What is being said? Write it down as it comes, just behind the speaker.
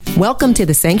Welcome to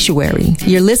the Sanctuary.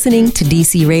 You're listening to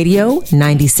DC Radio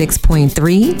 96.3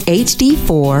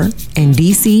 HD4 and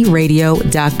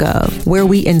DCRadio.gov, where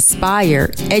we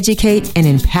inspire, educate, and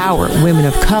empower women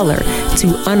of color to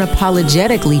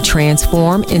unapologetically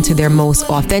transform into their most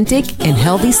authentic and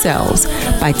healthy selves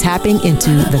by tapping into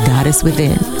the goddess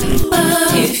within.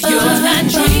 If you're not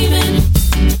dreaming,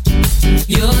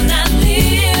 you're not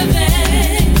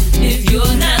living. If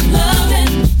you're not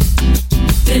loving,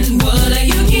 then what are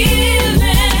you giving?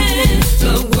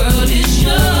 The world is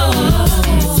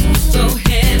yours. Go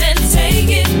ahead and take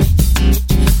it.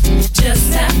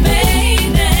 Just that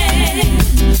baby,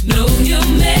 know you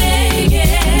make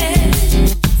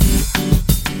it.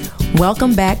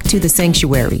 Welcome back to the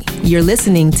Sanctuary. You're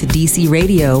listening to DC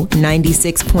Radio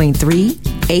 96.3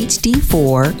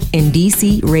 HD4 and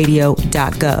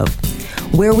DCRadio.gov,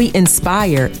 where we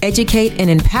inspire, educate, and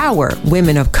empower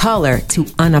women of color to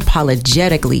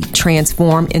unapologetically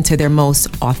transform into their most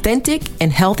authentic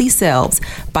and healthy selves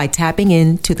by tapping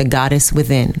into the goddess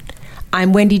within.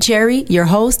 I'm Wendy Cherry, your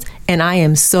host, and I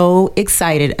am so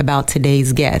excited about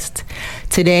today's guest.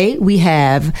 Today, we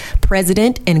have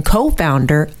president and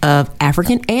co-founder of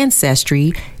African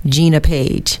Ancestry, Gina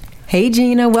Paige. Hey,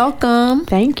 Gina, welcome.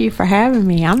 Thank you for having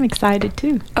me. I'm excited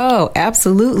too. Oh,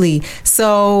 absolutely.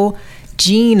 So,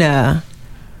 Gina,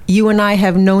 you and I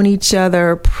have known each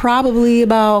other probably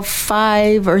about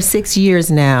 5 or 6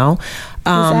 years now. Is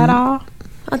that all?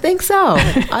 I think so.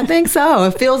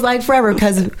 It feels like forever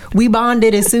because we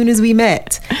bonded as soon as we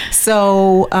met.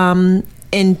 So,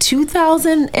 in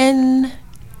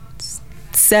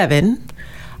 2007,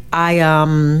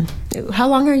 how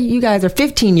long are you guys? Are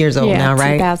 15 years old now,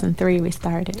 right? 2003 we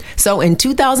started. So in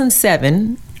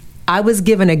 2007, I was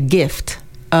given a gift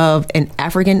of an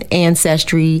African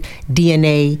Ancestry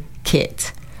DNA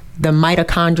kit, the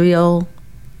mitochondrial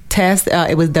test.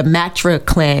 It was the Matra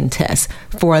clan test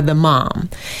for the mom.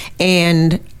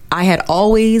 And I had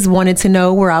always wanted to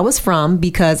know where I was from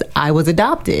because I was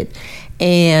adopted.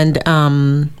 And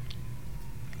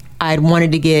I'd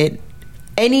wanted to get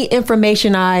any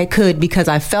information I could because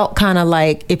I felt kind of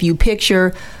like if you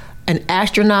picture an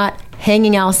astronaut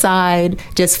hanging outside,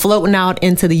 just floating out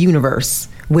into the universe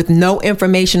with no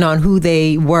information on who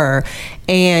they were.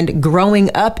 And growing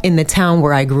up in the town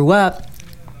where I grew up,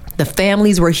 the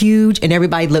families were huge and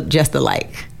everybody looked just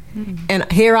alike. And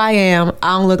here I am,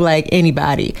 I don't look like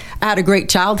anybody. I had a great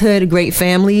childhood, a great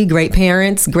family, great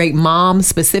parents, great mom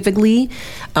specifically.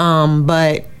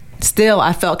 But still,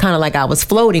 I felt kind of like I was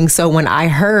floating. So when I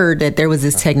heard that there was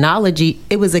this technology,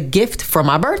 it was a gift for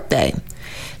my birthday.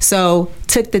 So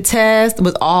took the test,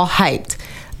 was all hyped.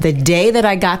 The day that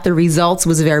I got the results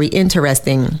was very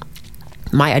interesting.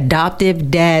 My adoptive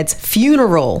dad's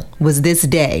funeral was this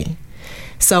day.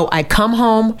 So I come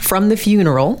home from the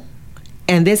funeral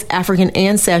and this African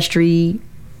Ancestry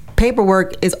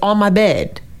paperwork is on my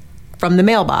bed from the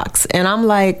mailbox. And I'm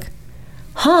like,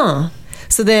 huh.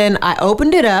 So then I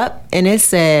opened it up and it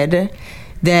said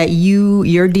that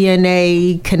your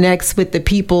DNA connects with the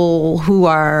people who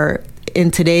are in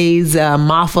today's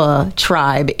Mafa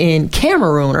tribe in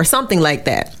Cameroon or something like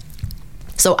that.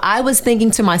 So I was thinking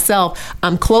to myself,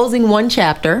 I'm closing one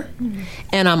chapter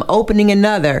and I'm opening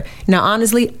another. Now,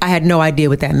 honestly, I had no idea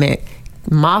what that meant.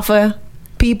 Mafa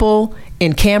people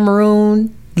in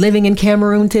Cameroon, living in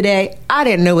Cameroon today, I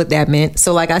didn't know what that meant.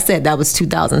 So like I said, that was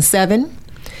 2007.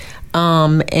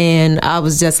 And I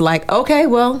was just like, okay,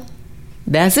 well,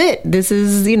 that's it. This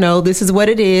is what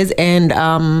it is. And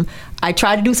I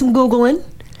tried to do some Googling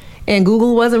and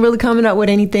Google wasn't really coming up with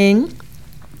anything.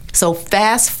 So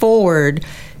fast forward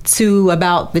to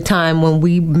about the time when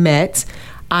we met,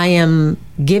 I am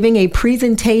giving a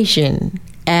presentation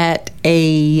at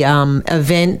a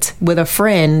event with a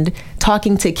friend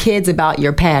talking to kids about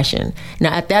your passion.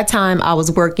 Now, at that time, I was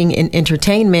working in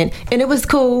entertainment and it was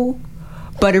cool.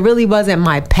 But it really wasn't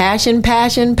my passion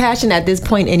at this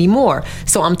point anymore.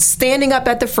 So I'm standing up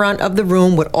at the front of the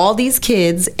room with all these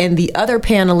kids and the other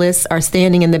panelists are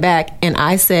standing in the back. And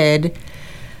I said,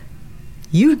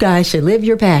 you guys should live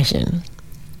your passion.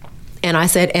 And I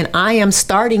said, and I am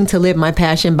starting to live my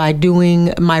passion by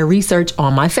doing my research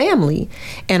on my family.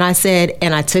 And I said,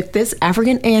 and I took this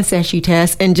African Ancestry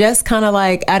test and just kind of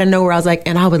like out of nowhere, I was like,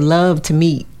 and I would love to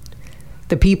meet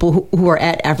the people who are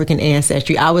at African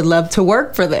Ancestry. I would love to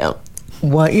work for them.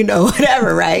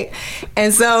 Whatever, right?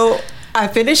 And so I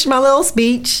finished my little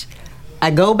speech. I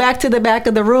go back to the back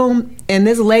of the room and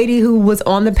this lady who was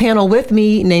on the panel with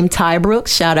me named Ty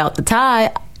Brooks, shout out to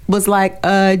Ty, was like,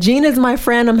 Gina's my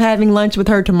friend. I'm having lunch with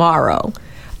her tomorrow.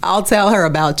 I'll tell her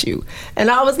about you. And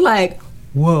I was like,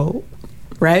 whoa,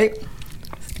 right?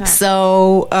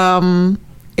 So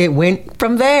it went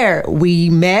from there. We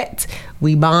met,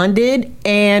 we bonded,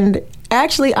 and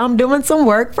actually I'm doing some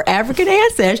work for African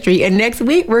Ancestry. And next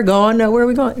week we're going to, where are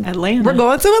we going? Atlanta. We're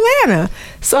going to Atlanta.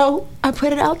 So I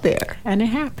put it out there. And it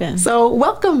happened. So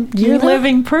welcome, Gina. You're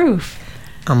living proof.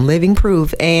 I'm living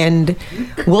proof. And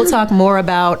we'll talk more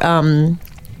about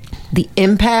the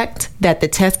impact that the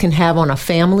test can have on a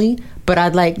family. But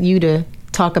I'd like you to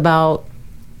talk about,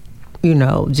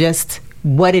 just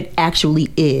what it actually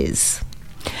is.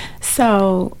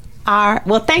 So,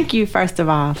 thank you, first of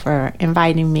all, for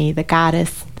inviting me, the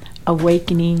Goddess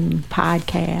Awakening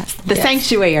podcast. The Yes.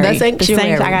 Sanctuary. The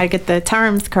Sanctuary. I got to get the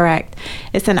terms correct.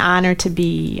 It's an honor to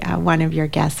be one of your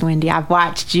guests, Wendy. I've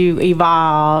watched you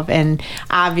evolve and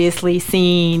obviously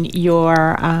seen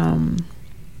your...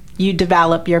 you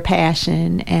develop your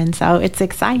passion, and so it's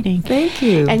exciting. Thank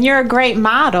you. And you're a great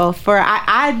model for.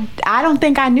 I don't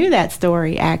think I knew that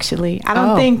story, actually. I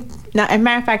don't think. No, as a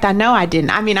matter of fact, I know I didn't.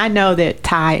 I mean, I know that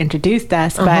Ty introduced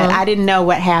us, but I didn't know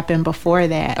what happened before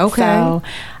that. Okay. So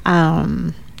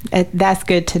that's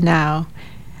good to know.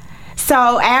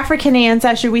 So African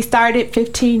Ancestry, we started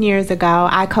 15 years ago.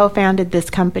 I co-founded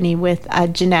this company with a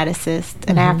geneticist,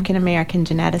 an African-American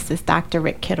geneticist, Dr.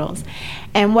 Rick Kittles.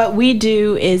 And what we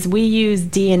do is we use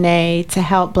DNA to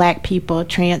help Black people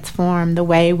transform the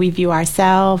way we view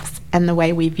ourselves and the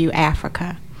way we view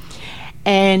Africa.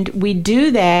 And we do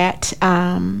that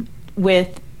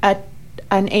with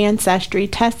an Ancestry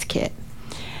test kit.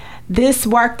 This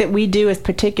work that we do is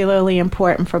particularly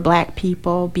important for Black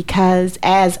people because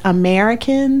as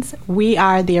Americans, we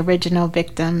are the original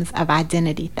victims of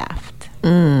identity theft.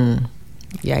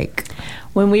 Yike.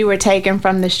 When we were taken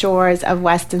from the shores of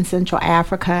West and Central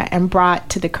Africa and brought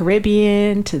to the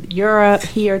Caribbean, to Europe,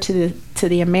 here to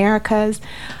the Americas,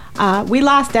 we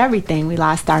lost everything. We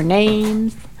lost our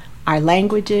names, our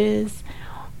languages.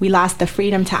 We lost the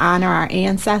freedom to honor our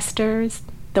ancestors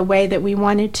the way that we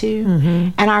wanted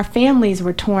to. And our families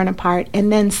were torn apart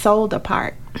and then sold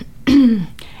apart.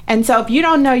 And so if you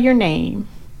don't know your name,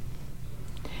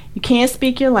 you can't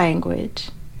speak your language,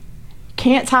 you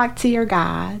can't talk to your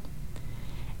God,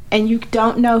 and you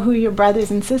don't know who your brothers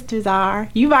and sisters are,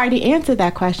 you've already answered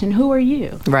that question. Who are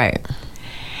you? Right.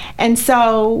 And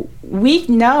so we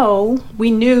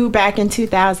knew back in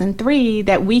 2003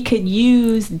 that we could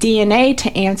use DNA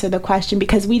to answer the question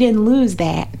because we didn't lose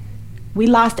that. We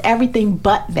lost everything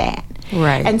but that.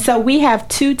 Right. And so we have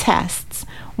two tests.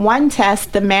 One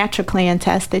test, the matriclan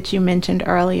test that you mentioned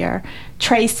earlier,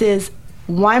 traces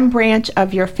one branch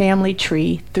of your family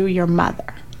tree through your mother.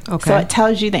 Okay. So it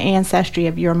tells you the ancestry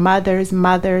of your mother's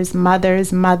mother's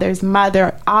mother's mother's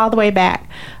mother all the way back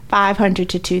 500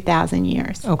 to 2,000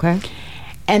 years. Okay.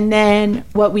 And then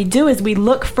what we do is we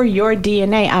look for your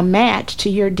DNA, a match to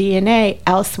your DNA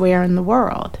elsewhere in the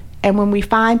world. And when we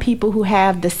find people who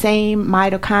have the same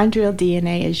mitochondrial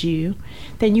DNA as you,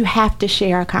 then you have to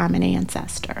share a common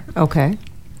ancestor. Okay.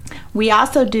 We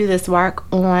also do this work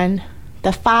on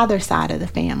the father side of the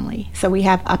family. So we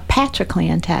have a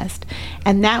patriclan test,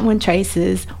 and that one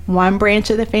traces one branch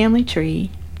of the family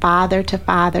tree, father to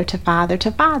father to father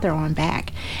to father on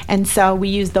back. And so we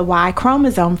use the Y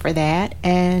chromosome for that,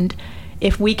 and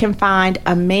if we can find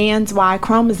a man's Y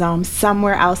chromosome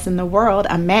somewhere else in the world,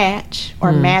 a match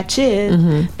or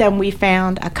matches, then we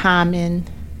found a common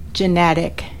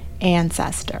genetic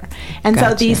ancestor. And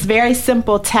so these very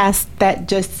simple tests that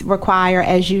just require,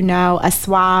 as you know, a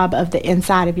swab of the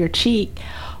inside of your cheek,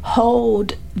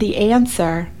 hold the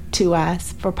answer to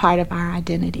us for part of our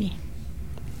identity.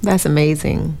 That's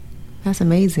amazing. That's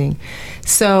amazing.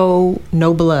 So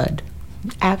no blood.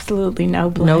 Absolutely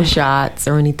no blood. No shots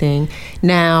or anything.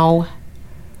 Now,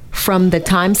 from the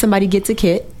time somebody gets a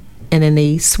kit and then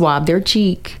they swab their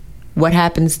cheek, what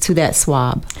happens to that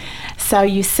swab? So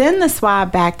you send the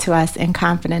swab back to us in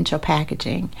confidential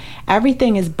packaging.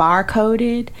 Everything is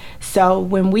barcoded. So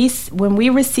when we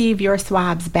receive your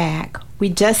swabs back, we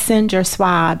just send your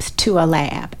swabs to a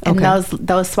lab, and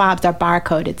those swabs are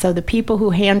barcoded. So the people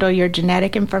who handle your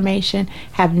genetic information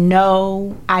have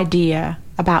no idea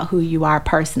about who you are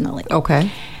personally.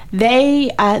 Okay. They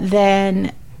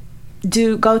then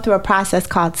go through a process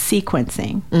called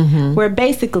sequencing, where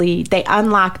basically they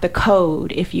unlock the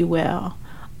code, if you will,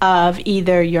 of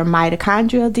either your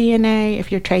mitochondrial DNA,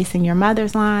 if you're tracing your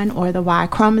mother's line, or the Y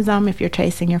chromosome, if you're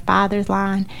tracing your father's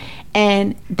line.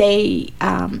 And they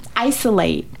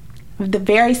isolate the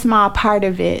very small part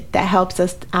of it that helps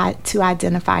us to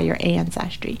identify your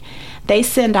ancestry. They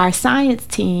send our science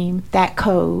team that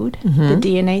code, the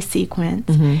DNA sequence,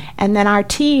 and then our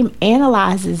team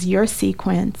analyzes your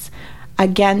sequence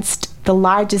against the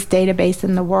largest database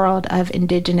in the world of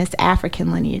indigenous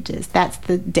African lineages. That's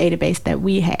the database that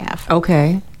we have.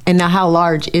 Okay. And now how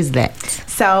large is that?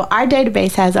 So our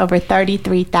database has over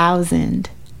 33,000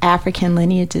 African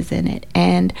lineages in it.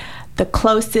 And the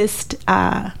closest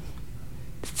size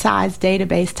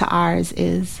database to ours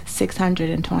is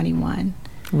 621.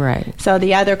 Right. So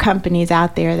the other companies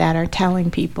out there that are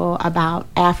telling people about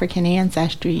African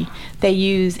ancestry, they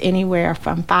use anywhere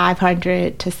from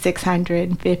 500 to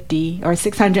 650 or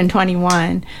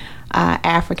 621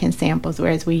 African samples,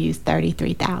 whereas we use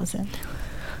 33,000.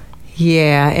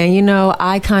 Yeah, and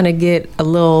I kind of get a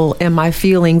little in my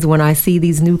feelings when I see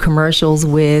these new commercials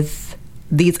with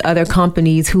these other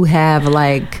companies who have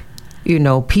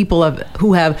people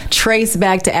who have traced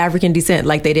back to African descent,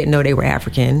 like they didn't know they were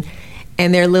African,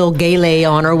 and their little gele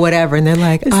on or whatever, and they're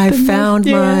like, and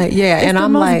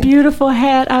I'm like, beautiful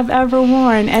hat I've ever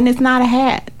worn, and it's not a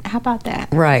hat. How about that?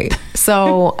 Right.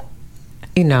 So,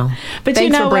 but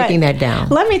thanks for breaking that down.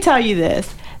 Let me tell you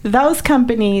this. Those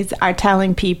companies are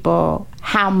telling people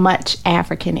how much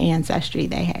African ancestry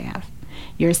they have.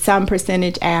 You're some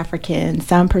percentage African,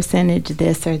 some percentage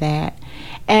this or that.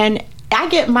 And I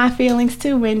get my feelings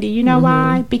too, Wendy. You know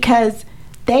why? Because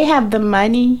they have the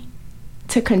money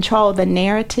to control the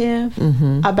narrative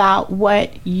about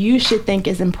what you should think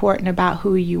is important about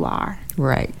who you are.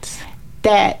 Right.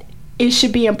 That it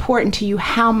should be important to you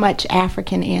how much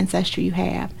African ancestry you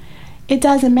have. It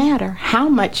doesn't matter how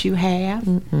much you have.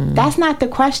 That's not the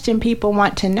question people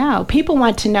want to know. People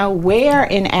want to know where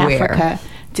in Africa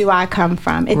do I come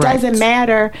from. It doesn't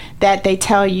matter that they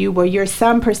tell you, well, you're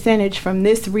some percentage from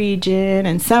this region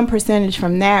and some percentage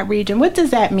from that region. What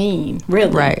does that mean,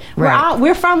 really? Right.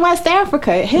 We're from West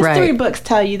Africa. History books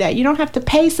tell you that. You don't have to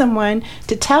pay someone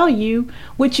to tell you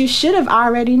what you should have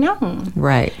already known.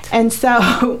 Right. And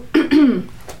so,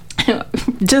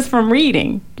 just from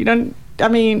reading,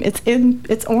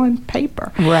 it's on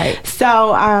paper. Right.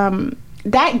 So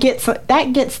that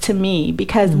gets to me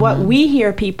because what we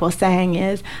hear people saying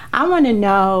is, I want to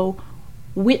know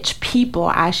which people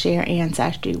I share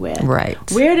ancestry with. Right.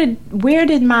 Where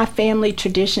did my family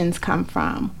traditions come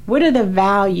from? What are the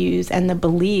values and the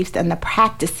beliefs and the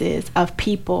practices of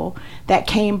people that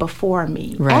came before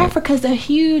me? Right. Africa's a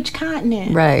huge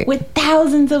continent, right, with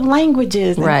thousands of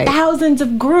languages and right, thousands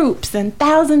of groups and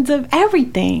thousands of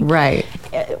everything. Right.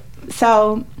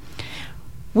 So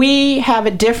we have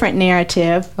a different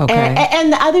narrative. Okay.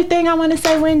 And the other thing I want to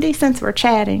say, Wendy, since we're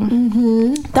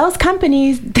chatting, those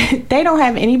companies, they don't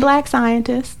have any black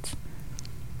scientists.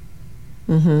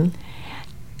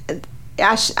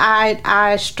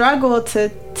 I struggle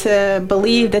to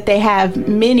believe that they have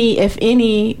many, if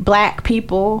any, black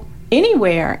people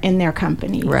anywhere in their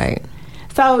companies. Right.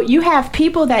 So you have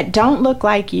people that don't look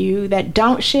like you, that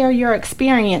don't share your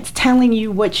experience, telling you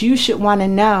what you should want to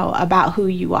know about who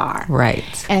you are. Right.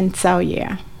 And so,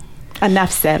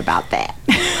 enough said about that.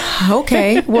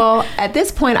 Okay. Well, at this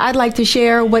point, I'd like to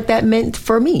share what that meant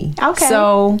for me. Okay.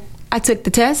 So I took the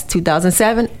test,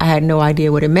 2007. I had no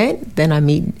idea what it meant. Then I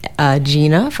meet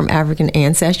Gina from African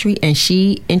Ancestry, and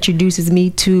she introduces me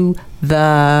to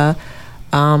the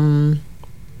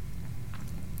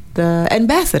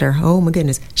ambassador. Oh my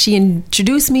goodness. She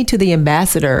introduced me to the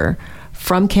ambassador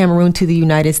from Cameroon to the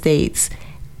United States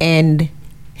and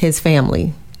his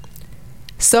family.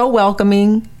 So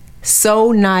welcoming,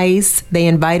 so nice. They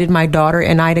invited my daughter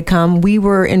and I to come. We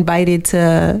were invited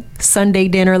to Sunday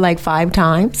dinner like 5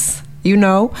 times,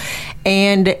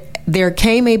 and there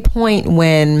came a point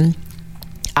when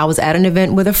I was at an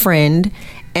event with a friend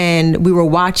and we were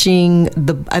watching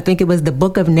I think it was the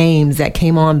Book of Names that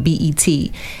came on BET,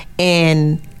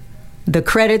 and the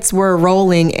credits were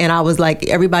rolling, and I was like,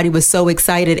 everybody was so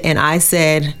excited, and I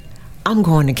said, I'm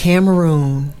going to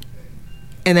Cameroon.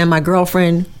 And then my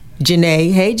girlfriend,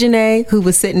 Janae, who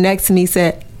was sitting next to me,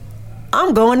 said,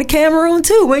 I'm going to Cameroon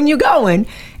too. When you going?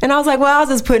 And I was like, well, I was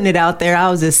just putting it out there.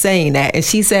 I was just saying that. And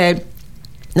she said,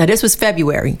 now this was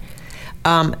February.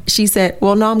 She said,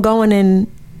 well, no, I'm going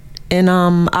in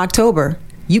October.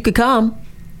 You could come.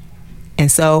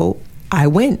 And so I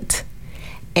went,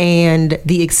 and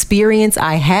the experience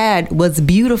I had was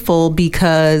beautiful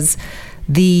because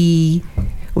the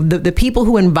people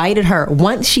who invited her,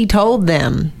 once she told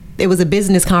them, it was a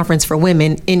business conference for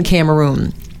women in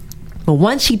Cameroon, but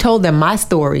once she told them my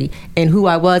story and who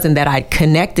I was and that I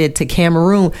connected to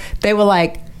Cameroon, they were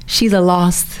like, she's a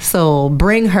lost soul,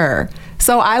 bring her.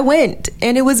 So I went,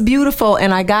 and it was beautiful,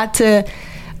 and I got to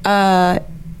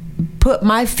put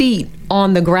my feet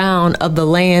on the ground of the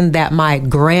land that my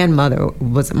grandmother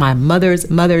was, my mother's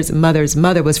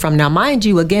mother was from. Now, mind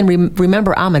you, again,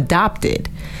 remember, I'm adopted.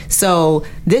 So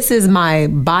this is my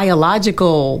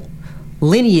biological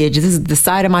lineage. This is the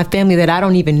side of my family that I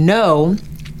don't even know,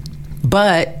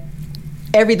 but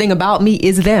everything about me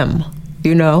is them,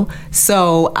 you know?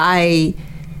 So I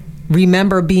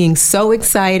remember being so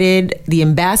excited. The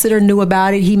ambassador knew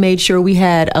about it. He made sure we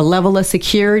had a level of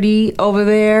security over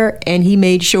there, and he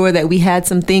made sure that we had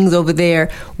some things over there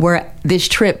where this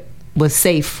trip was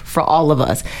safe for all of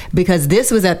us, because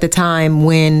this was at the time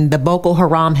when the Boko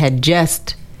Haram had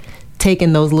just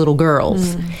taken those little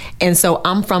girls. And so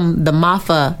I'm from the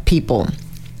Mafa people.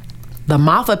 The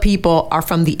Mafa people are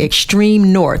from the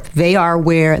extreme north. They are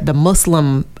where the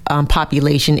Muslim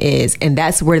population is, and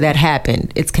that's where that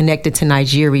happened. It's connected to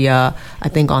Nigeria, I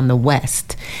think, on the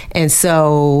west. And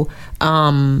so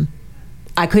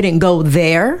I couldn't go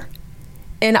there,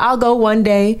 and I'll go one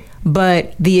day,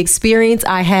 but the experience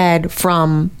I had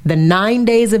from the 9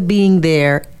 days of being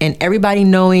there and everybody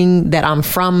knowing that I'm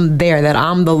from there, that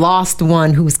I'm the lost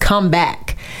one who's come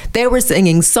back. They were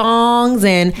singing songs,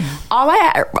 and all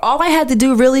I had to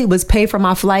do really was pay for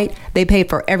my flight. They paid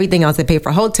for everything else. They paid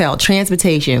for hotel,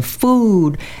 transportation,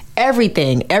 food,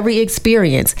 everything, every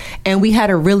experience. And we had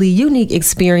a really unique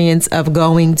experience of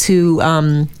going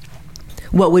to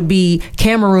what would be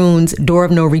Cameroon's door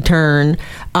of no return,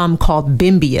 called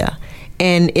Bimbia.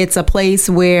 And it's a place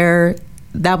where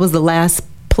that was the last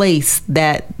place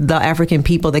that the African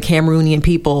people, the Cameroonian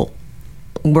people,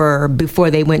 were before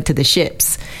they went to the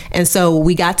ships. And so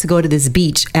we got to go to this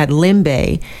beach at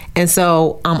Limbe. And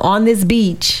so I'm on this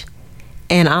beach,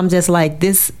 and I'm just like,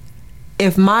 this,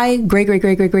 if my great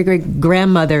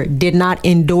grandmother did not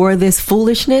endure this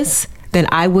foolishness, then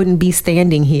I wouldn't be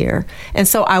standing here. And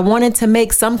so I wanted to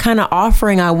make some kind of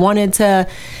offering. I wanted to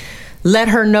let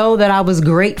her know that I was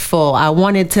grateful. I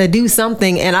wanted to do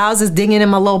something, and I was just digging in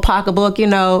my little pocketbook. You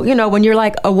know, when you're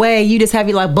like away, you just have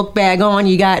your like book bag on,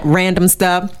 you got random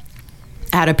stuff.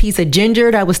 I had a piece of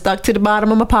ginger that was stuck to the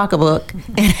bottom of my pocketbook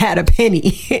and had a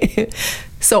penny.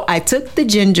 So I took the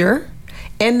ginger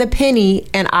and the penny,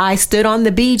 and I stood on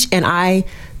the beach and I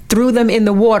threw them in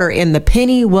the water, and the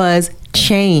penny was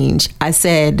change. I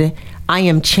said, I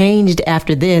am changed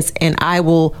after this, and I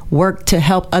will work to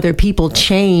help other people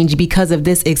change because of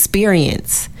this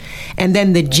experience. And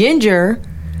then the ginger,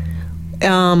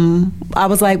 I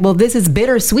was like, well, this is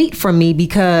bittersweet for me,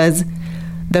 because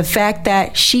the fact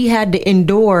that she had to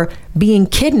endure being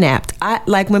kidnapped.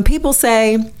 Like when people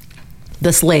say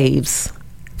the slaves,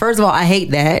 first of all, I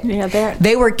hate that. Yeah,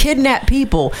 they were kidnapped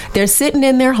people. They're sitting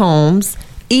in their homes,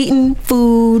 eating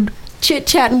food,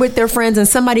 chit-chatting with their friends, and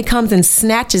somebody comes and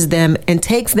snatches them and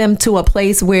takes them to a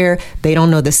place where they don't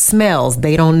know the smells,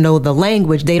 they don't know the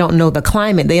language, they don't know the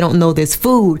climate, they don't know this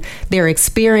food. They're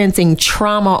experiencing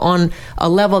trauma on a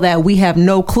level that we have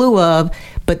no clue of,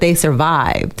 but they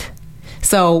survived.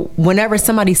 So whenever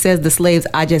somebody says the slaves,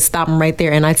 I just stop them right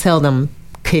there and I tell them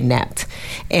kidnapped.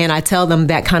 And I tell them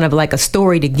that kind of like a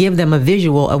story to give them a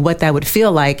visual of what that would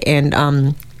feel like.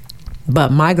 And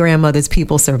but my grandmother's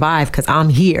people survived because I'm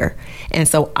here. And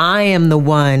so I am the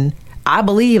one, I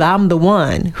believe I'm the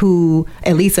one who,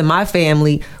 at least in my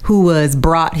family, who was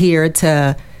brought here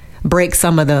to break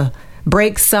some of the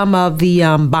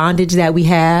bondage that we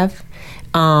have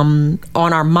on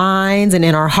our minds and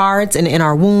in our hearts and in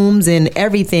our wombs and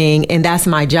everything. And that's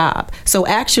my job. So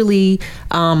actually,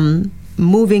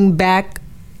 moving back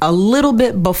a little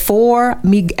bit before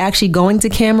me actually going to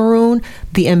Cameroon,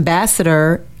 the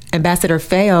Ambassador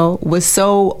Feo was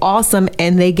so awesome,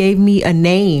 and they gave me a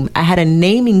name. I had a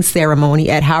naming ceremony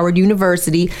at Howard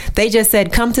University. They just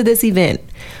said, come to this event.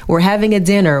 We're having a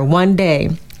dinner one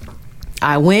day.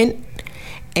 I went,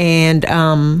 and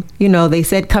they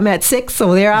said come at 6,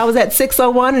 so there I was at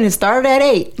 6:01, and it started at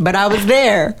 8, but I was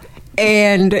there.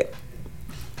 And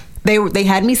they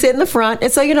had me sit in the front,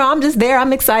 and so I'm just there.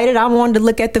 I'm excited. I wanted to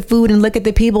look at the food and look at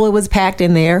the people. It was packed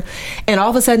in there, and all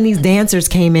of a sudden these dancers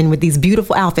came in with these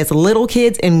beautiful outfits, little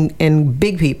kids and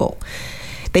big people.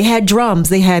 They had drums.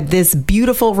 They had this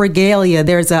beautiful regalia.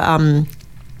 There's a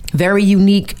very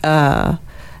unique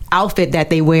outfit that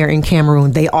they wear in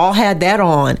Cameroon. They all had that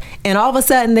on, and all of a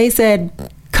sudden they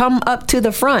said, come up to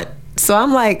the front. So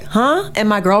I'm like, huh? And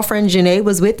my girlfriend Janae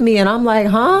was with me, and I'm like,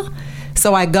 huh?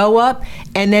 So I go up,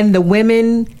 and then the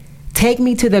women take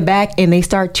me to the back, and they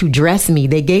start to dress me.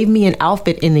 They gave me an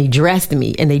outfit, and they dressed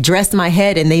me, and they dressed my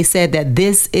head, and they said that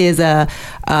this is a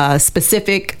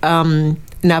specific, now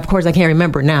of course I can't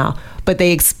remember now, but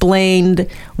they explained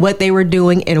what they were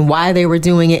doing and why they were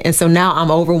doing it. And so now I'm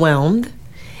overwhelmed,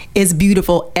 It's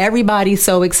beautiful. Everybody's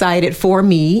so excited for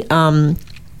me.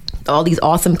 All these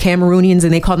awesome Cameroonians,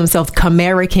 and they call themselves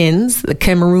Camericans, the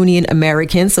Cameroonian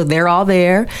Americans. So they're all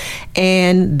there.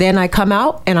 And then I come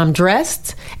out and I'm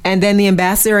dressed. And then the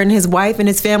ambassador and his wife and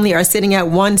his family are sitting at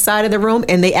one side of the room,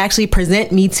 and they actually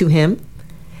present me to him.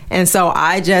 And so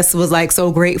I just was like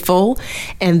so grateful.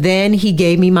 And then he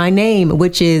gave me my name,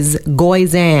 which is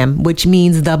Goizam, which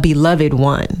means the beloved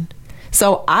one.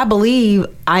 So I believe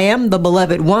I am the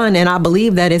beloved one, and I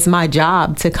believe that it's my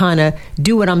job to kind of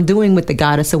do what I'm doing with the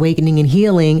Goddess Awakening and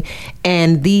Healing.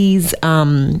 And these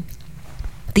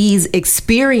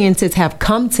experiences have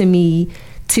come to me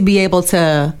to be able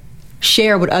to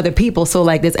share with other people. So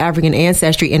like this African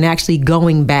ancestry, and actually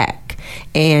going back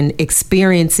and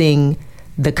experiencing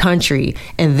the country.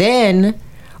 And then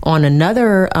on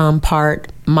another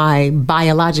part, my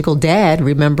biological dad,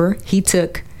 remember, he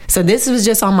took... So this was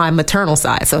just on my maternal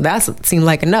side. So that seemed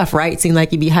like enough, right? Seemed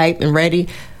like you'd be hyped and ready.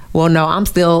 Well, no, I'm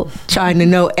still trying to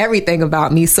know everything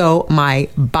about me. So my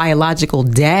biological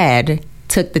dad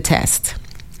took the test.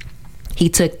 He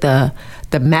took the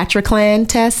matriclan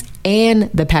test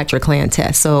and the patriclan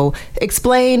test. So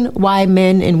explain why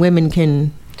men and women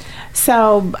can...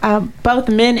 So both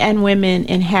men and women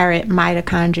inherit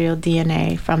mitochondrial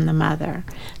DNA from the mother.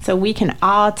 So we can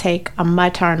all take a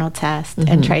maternal test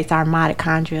and trace our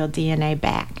mitochondrial DNA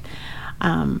back.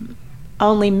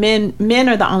 Only men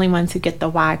are the only ones who get the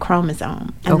Y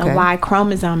chromosome. And the Y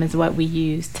chromosome is what we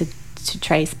use to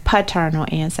trace paternal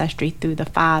ancestry through the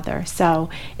father. So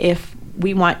if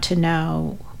we want to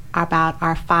know about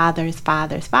our father's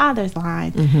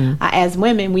line, as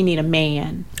women, we need a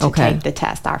man to take the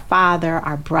test. Our father,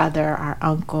 our brother, our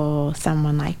uncle,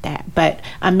 someone like that. But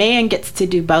a man gets to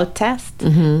do both tests,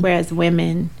 whereas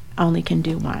women only can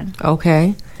do one.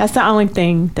 Okay. That's the only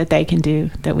thing that they can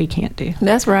do that we can't do.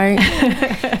 That's right.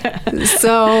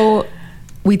 So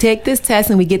we take this test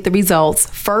and we get the results.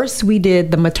 First, we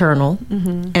did the maternal.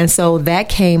 And so that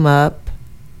came up,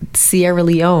 Sierra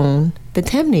Leone, the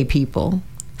Temne people.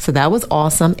 So that was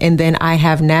awesome. And then I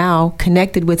have now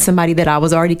connected with somebody that I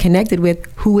was already connected with,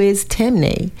 who is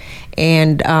Temne.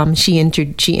 And she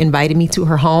invited me to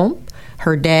her home.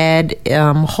 Her dad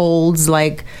holds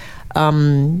like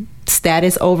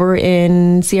status over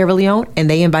in Sierra Leone. And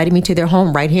they invited me to their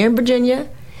home right here in Virginia.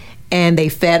 And they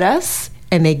fed us.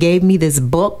 And they gave me this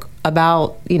book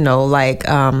about,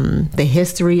 the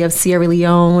history of Sierra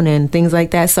Leone and things like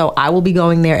that. So I will be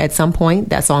going there at some point.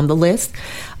 That's on the list.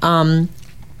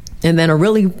 And then a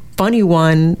really funny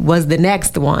one was the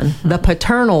next one, the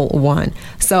paternal one.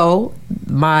 So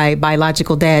my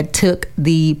biological dad took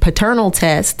the paternal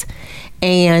test,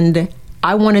 and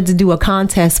I wanted to do a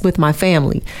contest with my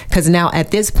family. Because now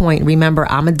at this point,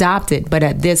 remember, I'm adopted. But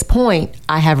at this point,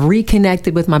 I have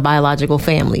reconnected with my biological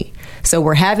family. So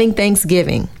we're having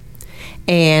Thanksgiving.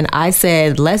 And I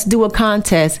said, let's do a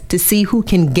contest to see who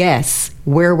can guess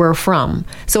where we're from.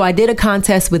 So I did a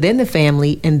contest within the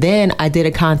family, and then I did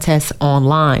a contest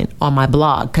online on my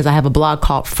blog, because I have a blog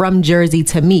called From Jersey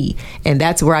to Me. And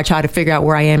that's where I try to figure out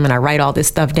where I am, and I write all this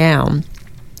stuff down.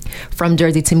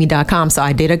 FromJerseyToMe.com. So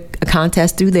I did a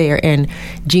contest through there, and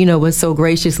Gina was so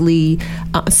graciously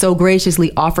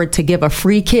offered to give a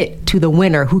free kit to the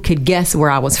winner who could guess where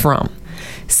I was from.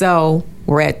 So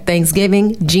we're at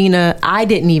Thanksgiving. Gina, I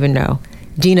didn't even know.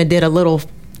 Gina did a little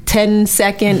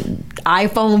 10-second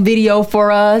iPhone video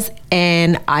for us,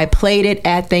 and I played it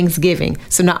at Thanksgiving.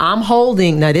 So now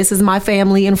this is my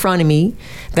family in front of me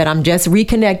that I'm just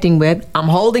reconnecting with. I'm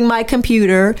holding my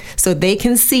computer so they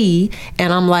can see,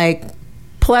 and I'm like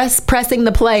pressing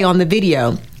the play on the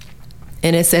video.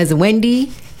 And it says,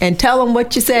 Wendy, and tell them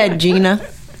what you said, Gina.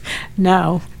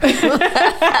 No.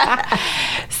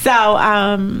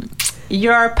 So,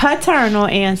 your paternal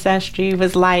ancestry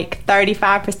was like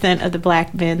 35% of the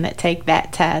black men that take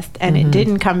that test, and it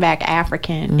didn't come back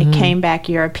African. It came back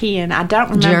European. I don't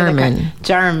remember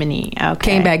Germany.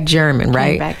 Okay. Came back German,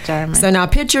 right? Came back German. So now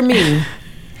picture me.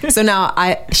 So now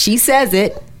she says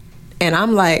it, and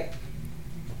I'm like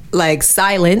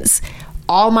silence.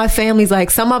 All my family's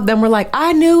like, some of them were like,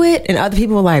 I knew it, and other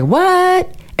people were like,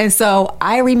 what? And so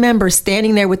I remember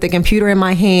standing there with the computer in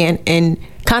my hand and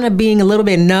kind of being a little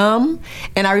bit numb.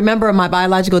 And I remember my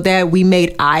biological dad, we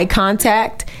made eye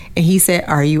contact, and he said,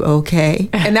 are you okay?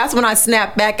 And that's when I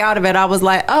snapped back out of it. I was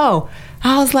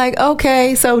like,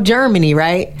 okay, so Germany,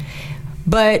 right?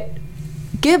 But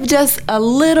give just a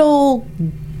little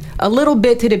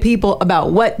bit to the people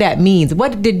about what that means.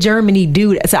 What did Germany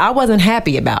do? So I wasn't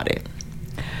happy about it.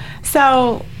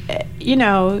 So,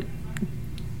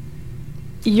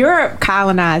 Europe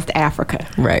colonized Africa.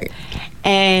 Right.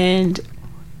 And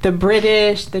the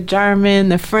British, the German,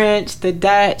 the French, the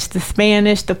Dutch, the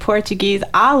Spanish, the Portuguese,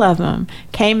 all of them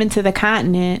came into the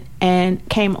continent and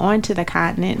came onto the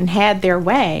continent and had their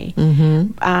way,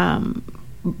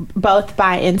 both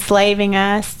by enslaving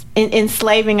us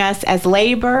as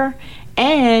labor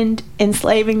and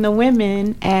enslaving the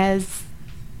women as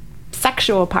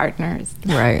sexual partners.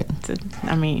 Right.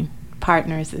 I mean,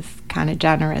 partners is kind of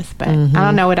generous, but I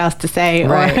don't know what else to say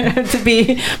or to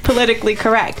be politically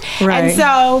correct. Right. And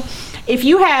so if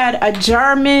you had a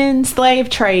German slave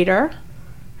trader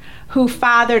who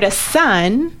fathered a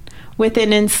son with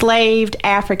an enslaved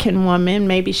African woman,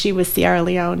 maybe she was Sierra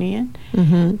Leonean,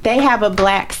 they have a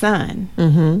black son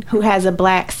who has a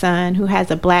black son who has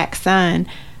a black son.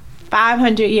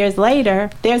 500 years later,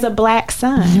 there's a black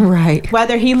son. Right.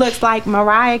 Whether he looks like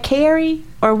Mariah Carey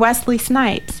or Wesley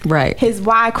Snipes. Right. His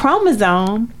Y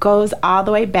chromosome goes all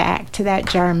the way back to that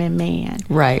German man.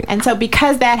 Right. And so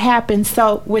because that happens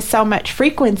with so much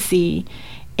frequency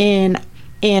in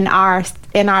our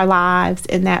lives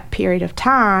in that period of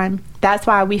time, that's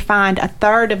why we find a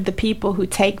third of the people who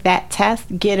take that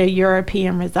test get a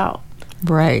European result.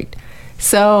 Right.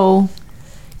 So,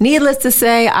 needless to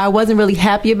say, I wasn't really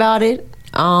happy about it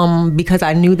because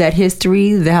I knew that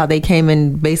history, how they came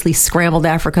and basically scrambled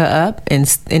Africa up and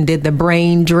did the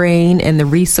brain drain and the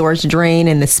resource drain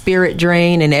and the spirit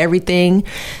drain and everything.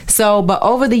 So, but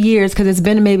over the years, because it's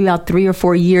been maybe about 3 or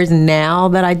 4 years now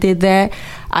that I did that,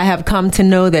 I have come to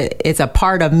know that it's a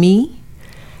part of me.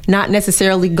 Not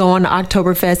necessarily going to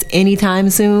Oktoberfest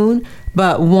anytime soon,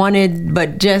 but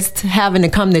just having to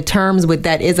come to terms with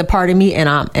that is a part of me, and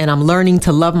I'm learning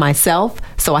to love myself.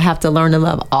 So I have to learn to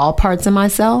love all parts of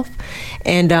myself,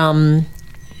 and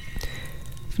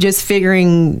just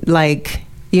figuring, like,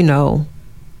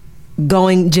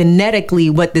 going genetically,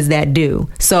 what does that do?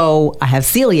 So I have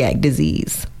celiac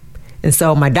disease. And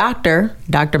so my Dr.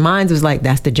 Mines was like,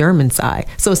 that's the German side.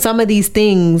 So some of these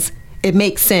things, it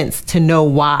makes sense to know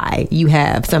why you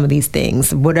have some of these things.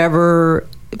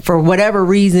 For whatever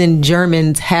reason,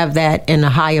 Germans have that in a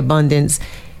high abundance.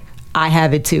 I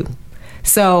have it too.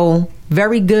 So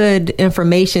very good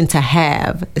information to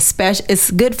have. Especially,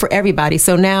 it's good for everybody.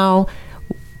 So now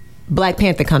Black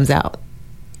Panther comes out,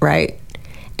 right?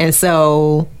 And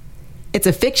so it's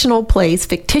a fictional place.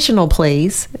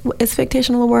 Is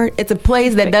fictional a word? It's a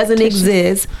place that doesn't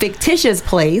exist. Fictitious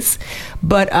place,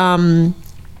 but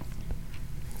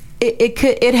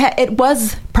It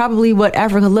was probably what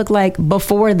Africa looked like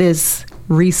before this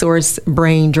resource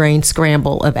brain drain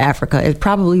scramble of Africa. It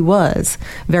probably was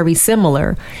very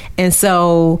similar. And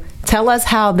so tell us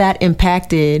how that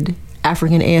impacted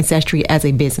African Ancestry as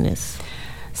a business.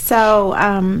 So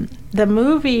the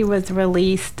movie was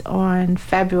released on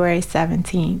February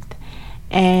 17th.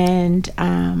 And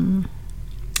on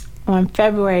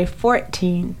February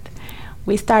 14th,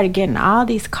 we started getting all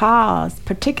these calls,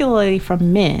 particularly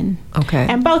from men. Okay.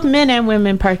 And both men and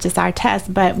women purchase our tests,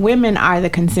 but women are the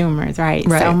consumers, right?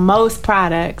 So most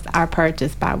products are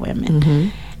purchased by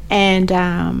women.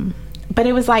 And but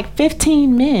it was like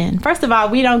 15 men. First of all,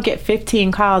 we don't get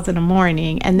 15 calls in the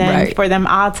morning, and then for them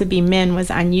all to be men was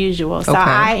unusual. So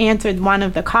I answered one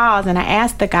of the calls, and I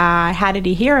asked the guy, how did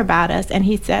he hear about us? And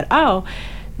he said, oh,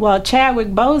 well, Chadwick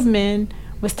Boseman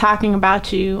was talking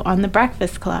about you on The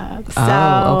Breakfast Club. So,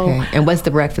 okay. And what's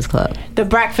The Breakfast Club? The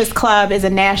Breakfast Club is a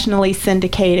nationally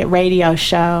syndicated radio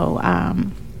show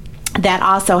that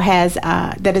also has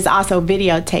that is also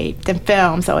videotaped and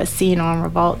filmed, so it's seen on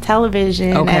Revolt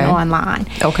Television and online.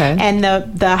 Okay. And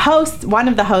the host, one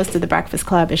of the hosts of The Breakfast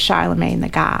Club, is Charlemagne the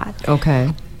God.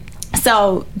 Okay.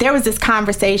 So there was this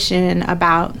conversation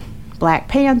about Black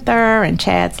Panther and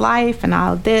Chad's life and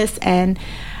all of this, and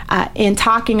in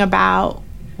talking about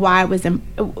why it was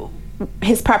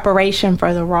his preparation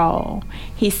for the role,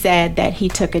 he said that he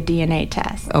took a DNA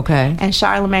test. Okay. And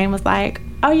Charlemagne was like,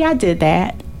 oh yeah, I did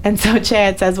that. And so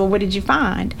Chad says, well, what did you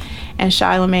find? And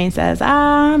Charlemagne says,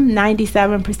 I'm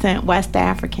 97% West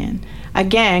African.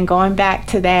 Again, going back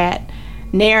to that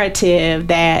narrative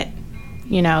that,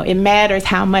 it matters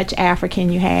how much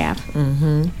African you have.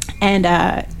 Mm-hmm.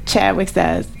 And Chadwick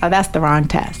says, oh, that's the wrong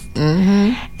test.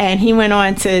 Mm-hmm. And he went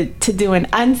on to do an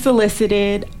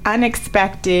unsolicited,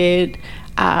 unexpected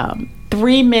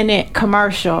 3-minute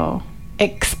commercial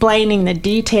explaining the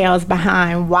details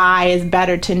behind why it's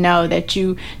better to know that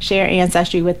you share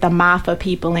ancestry with the Mafa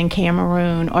people in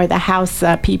Cameroon, or the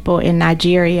Hausa people in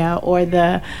Nigeria, or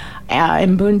the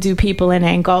Mbundu people in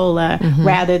Angola,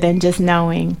 rather than just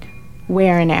knowing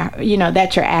where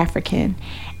that you're African.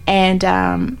 And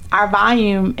our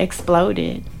volume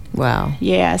exploded. Wow.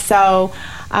 Yeah. So,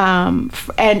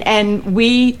 and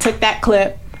we took that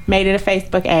clip made it a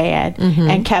Facebook ad,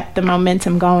 and kept the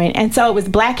momentum going. And so it was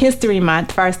Black History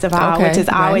Month, first of all, which is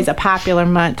always a popular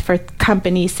month for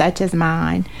companies such as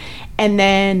mine. And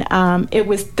then it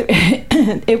was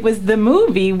it was the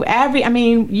movie.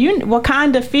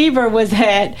 Wakanda Fever was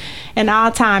at an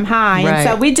all-time high, and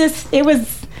so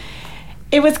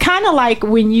it was kind of like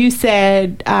when you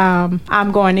said,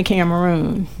 I'm going to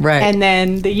Cameroon. Right. And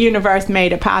then the universe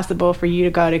made it possible for you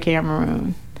to go to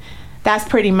Cameroon. That's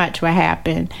pretty much what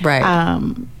happened.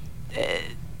 Right.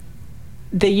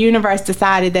 The universe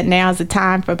decided that now's the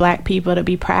time for Black people to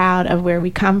be proud of where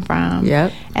we come from.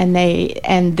 Yep.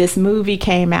 And this movie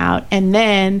came out, and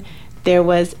then there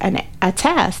was a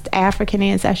test,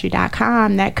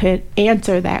 AfricanAncestry.com, that could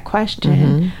answer that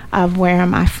question of where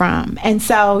am I from. And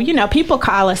so, people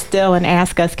call us still and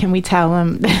ask us, can we tell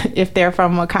them if they're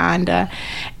from Wakanda?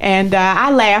 And I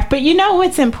laugh. But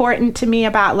what's important to me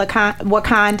about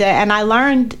Wakanda, and I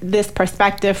learned this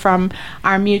perspective from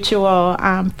our mutual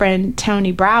friend,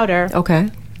 Tony Browder. Okay.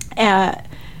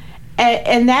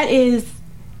 And that is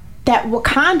that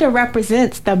Wakanda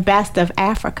represents the best of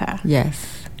Africa.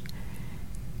 Yes.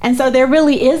 And so there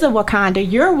really is a Wakanda.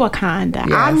 You're Wakanda.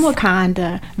 Yes. I'm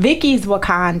Wakanda. Vicky's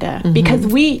Wakanda. Because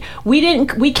we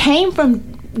came from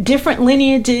different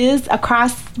lineages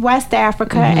across West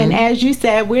Africa, and as you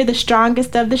said, we're the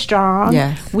strongest of the strong.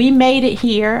 Yes. We made it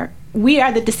here. We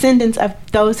are the descendants of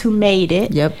those who made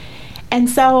it. Yep.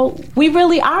 And so we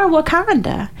really are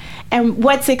Wakanda. And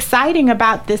what's exciting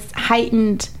about this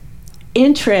heightened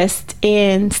interest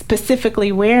in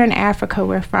specifically where in Africa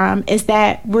we're from is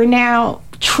that we're now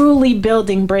truly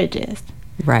building bridges.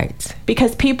 Right.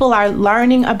 Because people are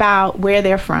learning about where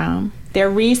they're from.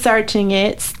 They're researching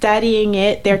it, studying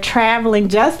it. They're traveling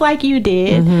just like you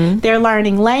did. They're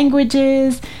learning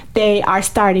languages. They are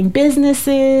starting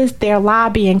businesses. They're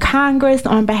lobbying Congress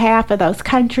on behalf of those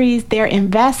countries. They're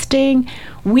investing.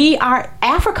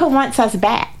 Africa wants us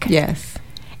back. Yes.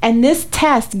 And this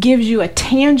test gives you a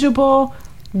tangible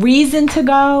reason to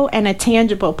go and a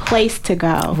tangible place to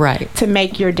go, right, to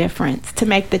make your difference, to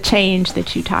make the change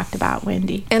that you talked about,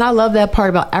 Wendy. And I love that part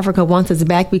about Africa wants us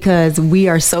back, because we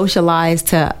are socialized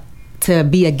to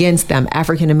be against them.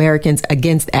 African Americans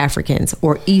against Africans,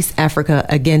 or East Africa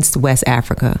against West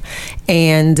Africa.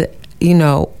 And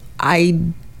I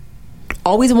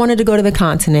always wanted to go to the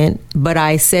continent, but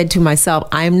I said to myself,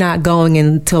 I'm not going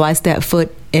until I step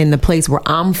foot in the place where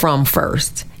I'm from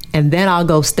first, and then I'll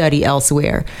go study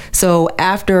elsewhere. So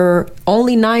after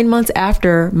only 9 months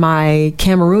after my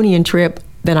Cameroonian trip,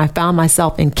 then I found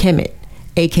myself in Kemet,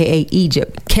 aka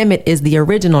Egypt. Kemet is the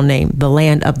original name, the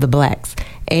land of the Blacks.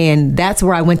 And that's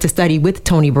where I went to study with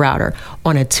Tony Browder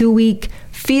on a 2-week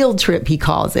field trip, he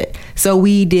calls it. So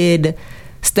we did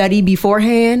study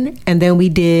beforehand, and then we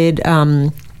did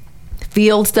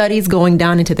field studies going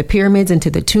down into the pyramids, into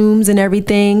the tombs and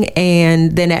everything.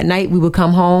 And then at night we would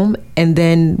come home, and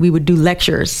then we would do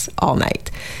lectures all night.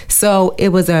 So it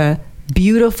was a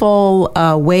beautiful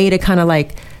way to kind of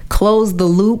like close the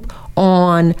loop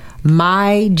on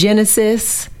my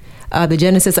genesis, the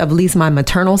genesis of at least my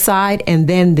maternal side, and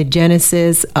then the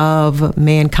genesis of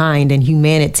mankind and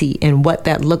humanity and what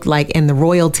that looked like, and the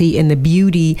royalty and the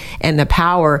beauty and the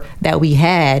power that we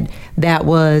had that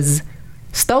was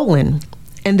stolen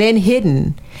and then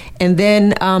hidden and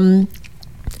then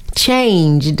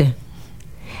changed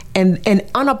and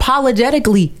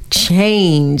unapologetically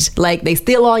changed. Like, they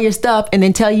steal all your stuff and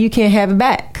then tell you can't have it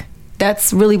back.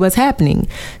 That's really what's happening.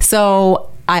 So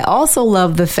I also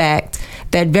love the fact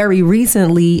that very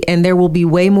recently, and there will be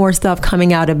way more stuff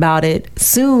coming out about it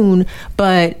soon,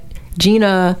 but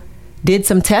Gina did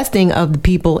some testing of the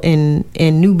people in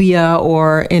Nubia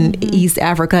or in East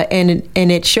Africa, and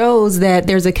it shows that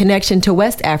there's a connection to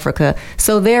West Africa.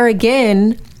 So there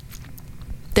again,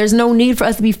 there's no need for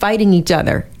us to be fighting each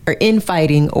other or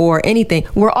infighting or anything.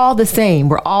 We're all the same.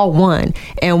 We're all one.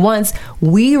 And once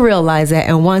we realize that,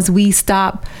 and once we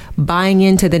stop buying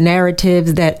into the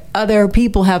narratives that other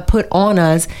people have put on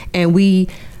us, and we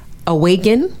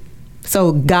awaken.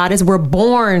 So we're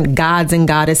born gods and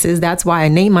goddesses. That's why I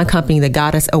named my company the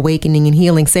Goddess Awakening and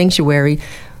Healing Sanctuary.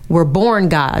 We're born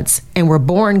gods and we're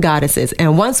born goddesses.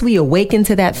 And once we awaken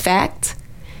to that fact,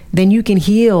 then you can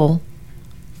heal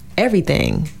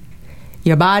everything.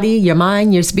 Your body, your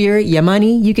mind, your spirit, your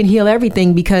money, you can heal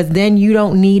everything, because then you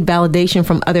don't need validation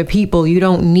from other people. You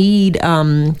don't need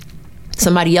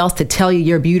somebody else to tell you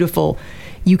you're beautiful.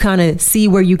 You kind of see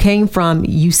where you came from.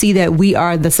 You see that we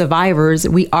are the survivors.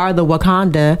 We are the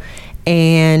Wakanda,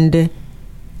 and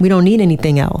we don't need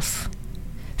anything else.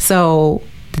 So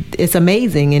it's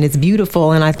amazing and it's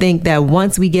beautiful. And I think that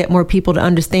once we get more people to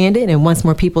understand it, and once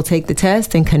more people take the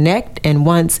test and connect, and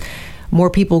once more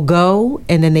people go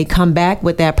and then they come back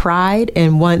with that pride,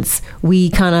 and once we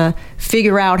kind of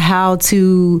figure out how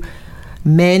to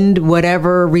mend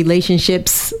whatever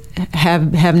relationships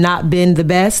have not been the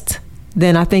best,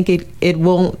 then I think it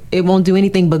won't do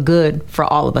anything but good for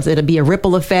all of us. It'll be a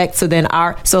ripple effect. So then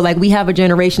like we have a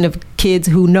generation of kids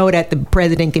who know that the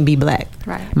president can be black.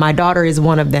 Right. My daughter is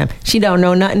one of them. She don't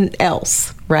know nothing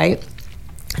else, right?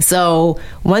 So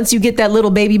once you get that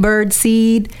little baby bird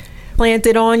seed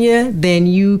planted on you, then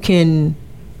you can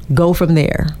go from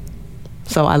there.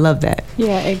 So I love that.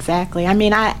 Yeah, exactly. I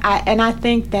mean, I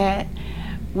think that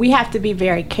we have to be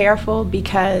very careful,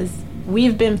 because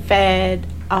we've been fed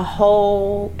a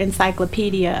whole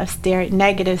encyclopedia of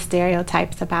negative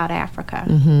stereotypes about Africa.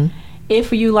 Mm-hmm.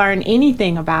 If you learn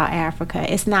anything about Africa,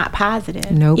 it's not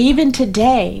positive. Nope. Even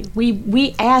today,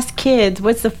 we ask kids,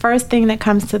 what's the first thing that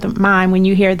comes to the mind when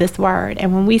you hear this word?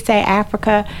 And when we say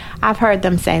Africa, I've heard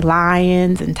them say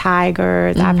lions and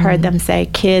tigers. Mm-hmm. I've heard them say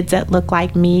kids that look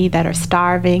like me that are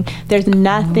starving. There's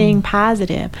nothing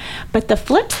positive. But the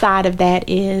flip side of that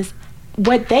is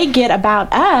what they get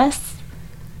about us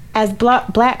as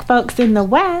black folks in the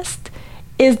West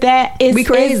is that we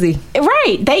crazy.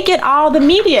 Right. They get all the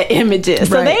media images.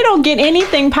 So right. They don't get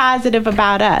anything positive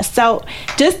about us. So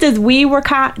just as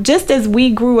we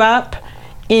grew up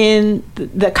in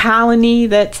the colony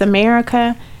that's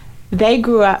America, they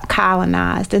grew up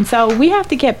colonized. And so we have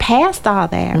to get past all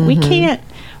that. Mm-hmm.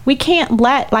 We can't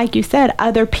let, like you said,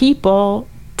 other people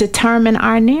determine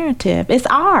our narrative. It's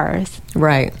ours.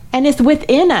 Right. And it's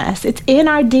within us. It's in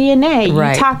our DNA.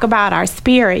 Right. You talk about our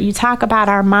spirit, you talk about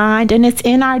our mind, and it's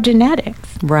in our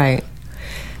genetics. Right.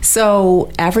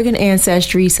 So African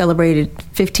Ancestry celebrated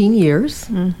 15 years,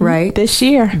 mm-hmm. right? This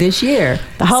year. The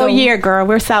whole year, girl.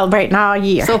 We're celebrating all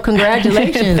year. So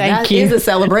congratulations. Thank you. That is a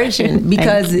celebration,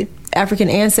 because African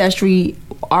Ancestry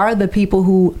are the people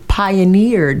who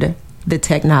pioneered the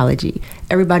technology.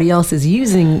 Everybody else is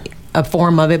using a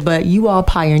form of it, but you all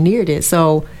pioneered it.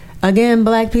 So again,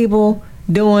 black people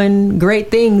doing great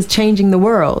things, changing the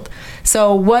world.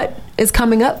 So what is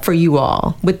coming up for you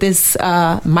all with this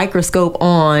microscope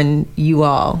on you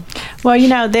all? Well,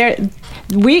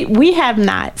 we have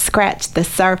not scratched the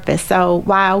surface. So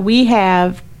while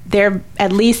there are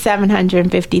at least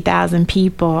 750,000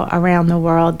 people around the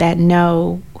world that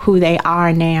know who they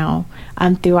are now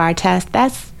through our test.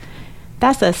 That's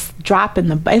a drop in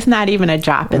the it's not even a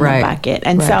drop in the bucket.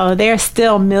 And so there's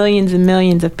still millions and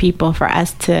millions of people for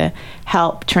us to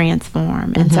help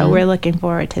transform. And so we're looking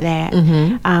forward to that.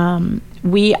 Mm-hmm.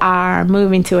 We are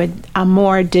moving to a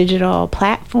more digital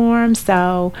platform.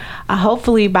 So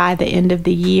hopefully by the end of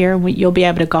the year, you'll be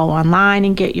able to go online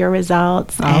and get your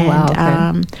results.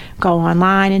 Go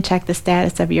online and check the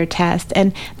status of your test.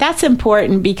 And that's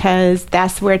important because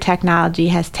that's where technology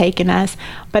has taken us.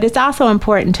 But it's also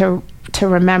important to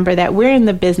remember that we're in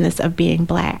the business of being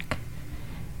black.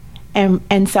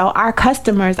 And so our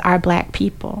customers are black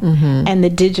people. Mm-hmm. And the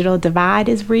digital divide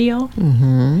is real.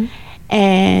 Mm-hmm.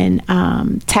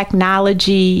 And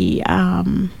technology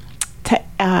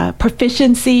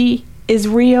proficiency is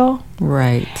real.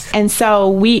 Right. And so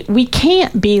we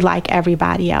can't be like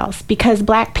everybody else because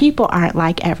black people aren't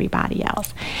like everybody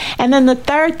else. And then the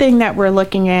third thing that we're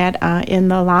looking at in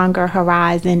the longer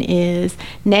horizon is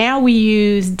now we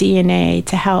use DNA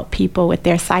to help people with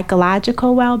their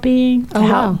psychological well-being, to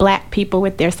help black people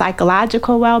with their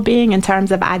psychological well-being in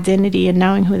terms of identity and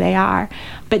knowing who they are.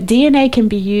 But DNA can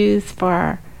be used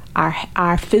for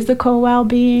our physical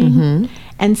well-being. Mm-hmm.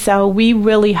 And so we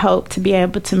really hope to be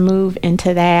able to move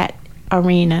into that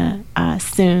arena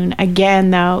soon.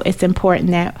 Again, though, it's important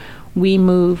that we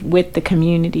move with the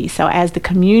community. So as the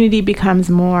community becomes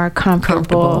more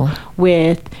comfortable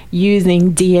with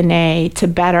using DNA to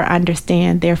better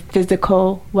understand their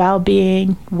physical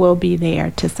well-being, we'll be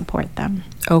there to support them.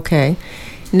 Okay.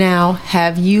 Now,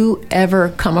 have you ever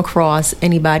come across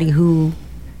anybody who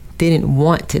didn't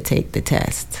want to take the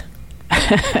test?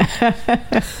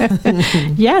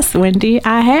 Yes, Wendy,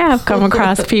 I have come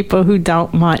across people who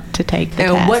don't want to take the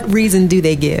test. And what reason do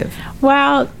they give?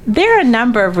 Well, there are a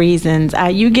number of reasons.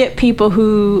 You get people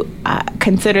who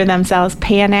consider themselves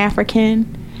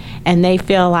Pan-African, and they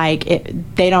feel like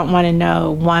they don't want to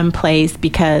know one place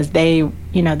because they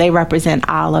represent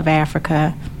all of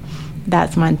Africa.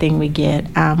 That's one thing we get.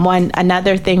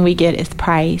 Another thing we get is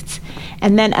price.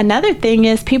 And then another thing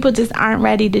is people just aren't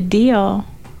ready to deal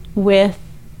with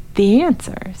the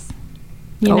answers.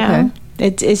 You know,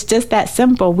 it's just that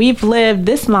simple. We've lived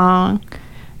this long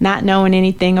not knowing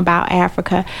anything about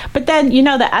Africa. But then,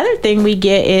 the other thing we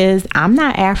get is, I'm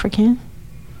not African.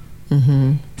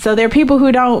 Mm-hmm. So there are people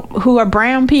who are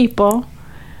brown people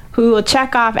who will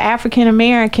check off African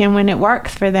American when it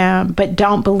works for them, but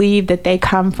don't believe that they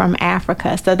come from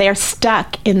Africa. So they're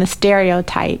stuck in the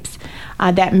stereotypes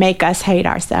that make us hate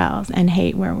ourselves and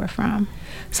hate where we're from.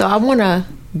 So I want to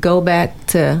go back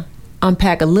to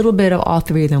unpack a little bit of all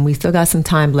three of them. We still got some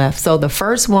time left. So the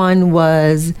first one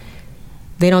was,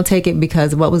 they don't take it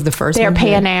because, what was the first They're one? They're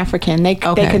Pan-African. They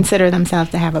consider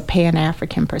themselves to have a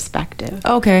Pan-African perspective.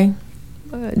 Okay.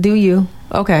 Do you?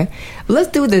 Okay. Let's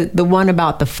do the one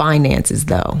about the finances,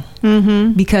 though.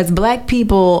 Mm-hmm. Because black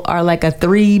people are like a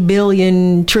 $3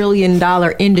 billion, trillion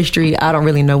industry. I don't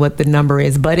really know what the number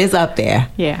is, but it's up there.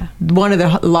 Yeah. One of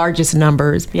the largest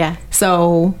numbers. Yeah.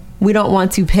 So we don't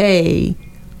want to pay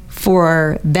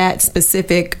for that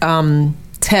specific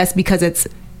test because it's,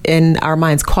 in our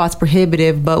minds, cost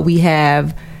prohibitive, but we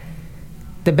have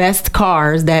the best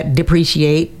cars that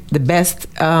depreciate, the best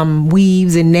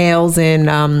weaves and nails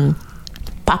and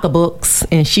pocketbooks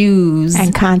and shoes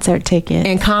and concert tickets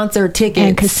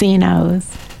and casinos,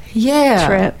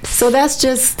 trips. So that's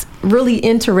just really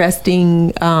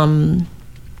interesting to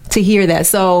hear that.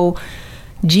 So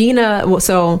Gina,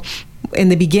 so in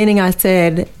the beginning I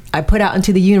said I put out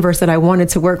into the universe that I wanted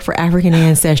to work for African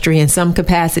Ancestry in some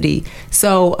capacity.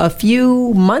 So a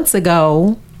few months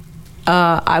ago,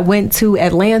 I went to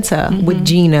Atlanta with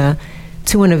Gina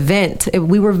to an event.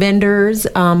 We were vendors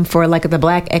for like the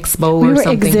Black Expo or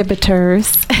something. We were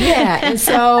exhibitors. Yeah. And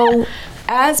so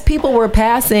as people were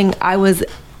passing, I was,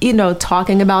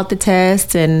 talking about the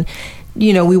test, and,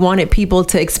 we wanted people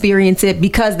to experience it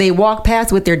because they walk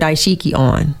past with their dashiki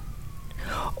on,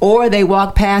 or they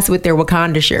walk past with their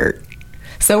Wakanda shirt.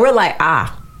 So we're like,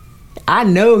 I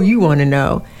know you want to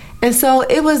know. And so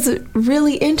it was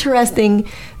really interesting.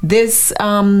 This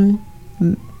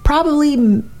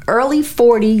probably early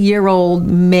 40-year-old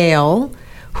male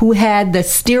who had the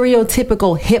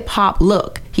stereotypical hip hop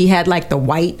look. He had like the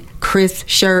white crisp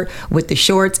shirt with the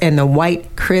shorts and the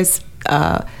white crisp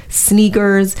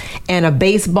sneakers and a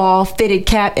baseball fitted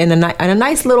cap and a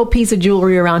nice little piece of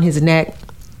jewelry around his neck.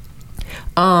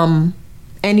 And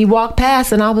he walked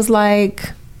past, and I was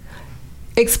like,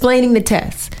 explaining the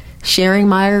test, sharing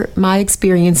my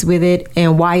experience with it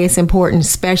and why it's important,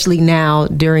 especially now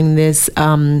during this,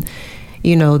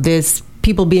 this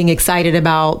people being excited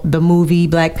about the movie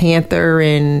Black Panther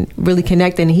and really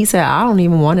connecting. And he said, I don't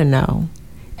even want to know.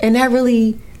 And that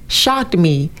really shocked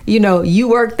me. You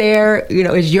work there,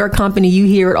 it's your company, you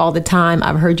hear it all the time.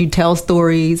 I've heard you tell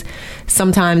stories.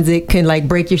 Sometimes it can like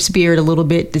break your spirit a little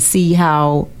bit to see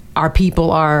how our people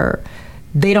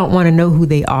they don't want to know who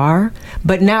they are.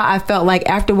 But now I felt like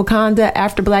after Wakanda,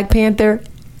 after Black Panther,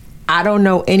 I don't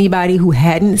know anybody who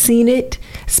hadn't seen it,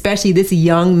 especially this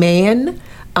young man.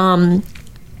 I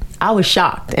was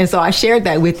shocked. And so I shared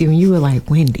that with you, and you were like,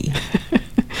 Wendy,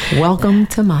 welcome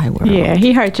to my world. Yeah,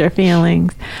 he hurt your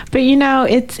feelings. But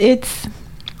it's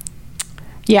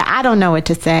I don't know what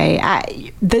to say.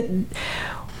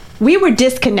 We were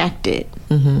disconnected.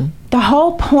 Mm-hmm. The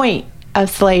whole point of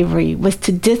slavery was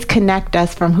to disconnect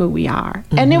us from who we are.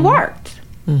 Mm-hmm. And it worked.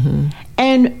 Mm-hmm.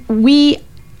 And we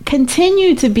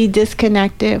continue to be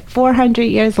disconnected 400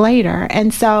 years later.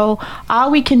 And so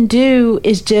all we can do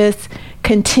is just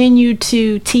continue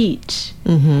to teach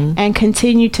and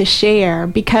continue to share,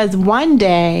 because one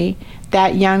day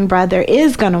that young brother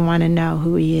is going to want to know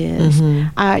who he is.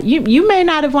 Mm-hmm. You may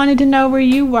not have wanted to know where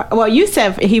you were. Well, you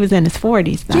said he was in his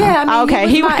 40s, though. Yeah, I mean,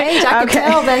 he was my age. I could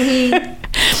tell that he...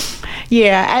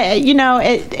 Yeah,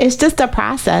 it's just a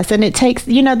process, and it takes,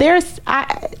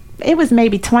 it was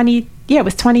maybe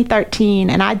 2013,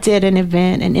 and I did an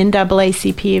event, an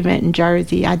NAACP event in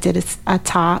Jersey. I did a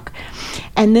talk,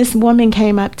 and this woman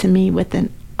came up to me with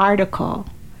an article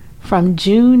from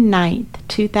June 9th,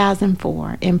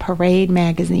 2004 in Parade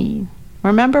magazine.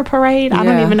 Remember Parade? Yeah. I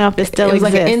don't even know if it still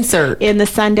exists. Like an insert. In the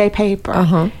Sunday paper.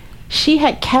 Uh-huh. She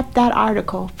had kept that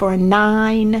article for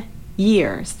 9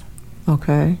 years.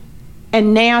 Okay.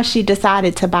 And now she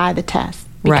decided to buy the test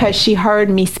because she heard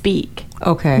me speak.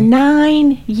 Okay.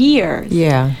 9 years.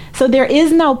 Yeah. So there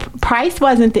is no price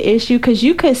wasn't the issue, because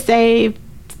you could save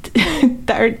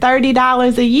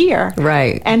 $30 a year.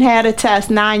 Right. And had a test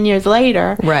 9 years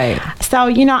later. Right. So,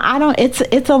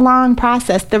 it's a long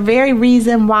process. The very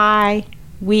reason why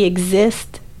we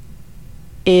exist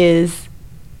is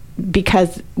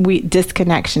because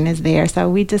disconnection is there.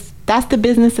 So that's the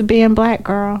business of being Black,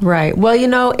 girl. Right.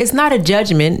 Well, it's not a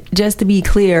judgment, just to be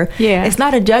clear. Yeah. It's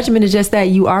not a judgment. It's just that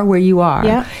you are where you are.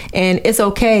 Yeah. And it's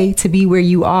okay to be where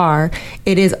you are.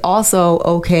 It is also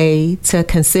okay to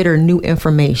consider new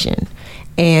information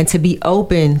and to be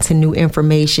open to new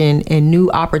information and new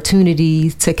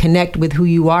opportunities to connect with who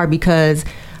you are, because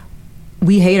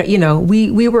we hate,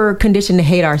 we were conditioned to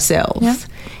hate ourselves. Yeah.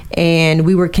 And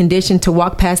we were conditioned to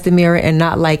walk past the mirror and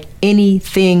not like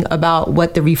anything about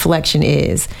what the reflection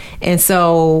is. And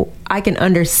so I can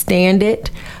understand it.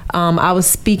 I was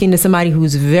speaking to somebody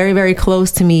who's very, very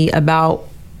close to me about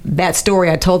that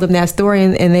story. I told them that story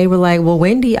and they were like, well,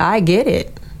 Wendy, I get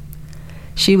it.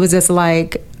 She was just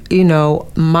like,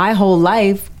 my whole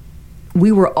life,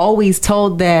 we were always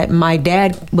told that my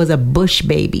dad was a Bush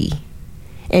baby.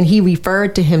 And he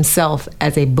referred to himself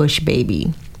as a Bush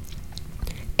baby.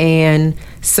 And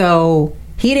so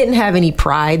he didn't have any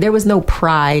pride. There was no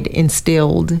pride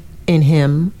instilled in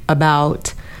him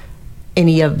about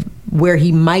any of where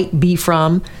he might be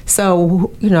from.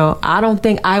 So, I don't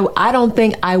think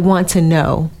I want to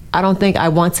know. I don't think I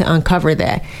want to uncover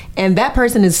that. And that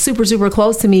person is super, super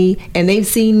close to me, and they've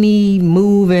seen me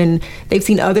move, and they've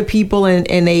seen other people, and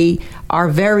they are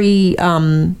very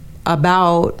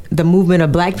about the movement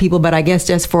of Black people. But I guess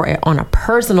just on a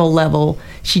personal level,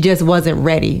 she just wasn't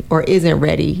ready or isn't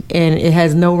ready, and it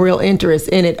has no real interest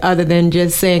in it other than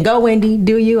just saying, go Wendy,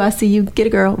 do you, I see you, get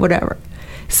a girl, whatever.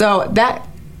 So that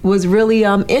was really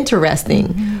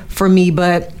interesting for me.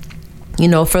 But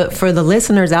for the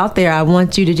listeners out there, I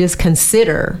want you to just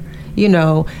consider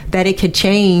that it could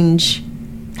change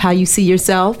how you see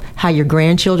yourself, how your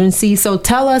grandchildren see. So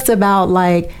tell us about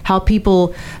like how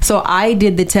people, so I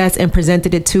did the test and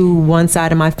presented it to one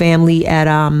side of my family at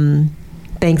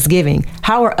Thanksgiving.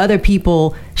 How are other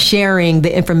people sharing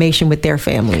the information with their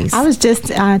families? I was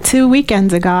just 2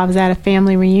 weekends ago, I was at a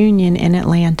family reunion in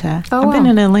Atlanta. Oh, I've been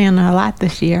in Atlanta a lot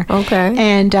this year. Okay.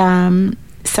 And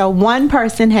so one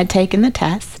person had taken the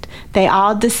test. They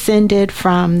all descended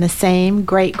from the same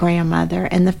great-grandmother,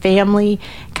 and the family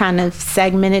kind of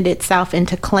segmented itself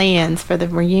into clans for the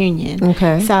reunion.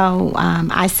 Okay. So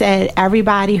I said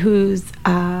everybody who's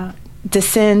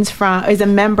descends from, is a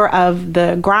member of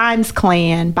the Grimes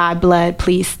clan by blood,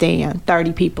 please stand.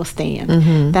 30 people stand.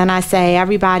 Mm-hmm. Then I say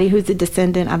everybody who's a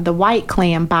descendant of the White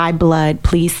clan by blood,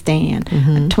 please stand.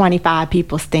 Mm-hmm. 25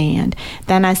 people stand.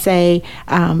 Then I say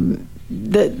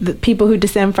the people who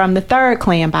descend from the third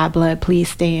clan by blood, please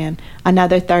stand.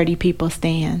 Another 30 people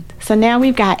stand. So now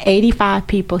we've got 85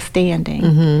 people standing.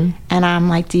 Mm-hmm. And I'm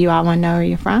like, do you all want to know where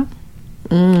you're from?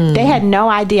 They had no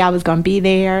idea I was going to be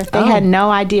there. They had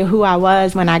no idea who I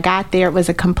was when I got there. It was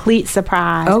a complete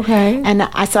surprise. Okay. And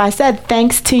so I said,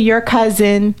 thanks to your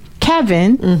cousin,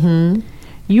 Kevin, Mm-hmm.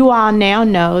 you all now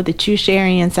know that you share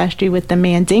ancestry with the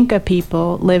Mandinka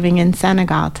people living in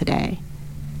Senegal today.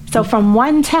 So from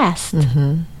one test,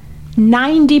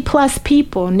 90 plus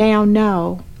people now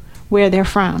know where they're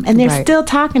from. And they're Right. still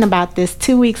talking about this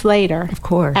 2 weeks later. Of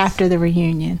course. After the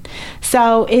reunion.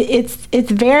 So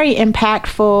it's very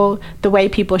impactful the way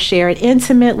people share it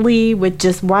intimately with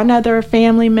just one other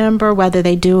family member, whether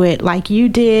they do it like you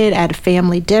did at a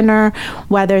family dinner,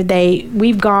 whether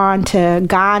we've gone to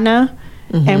Ghana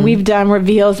and we've done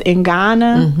reveals in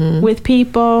Ghana with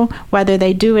people, whether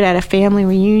they do it at a family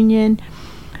reunion.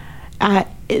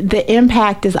 The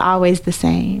impact is always the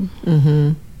same.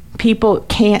 Mm-hmm. People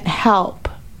can't help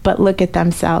but look at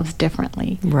themselves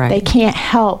differently. Right. They can't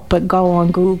help but go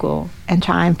on Google and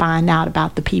try and find out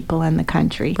about the people in the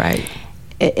country. Right.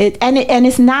 And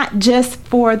it's not just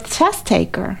for the test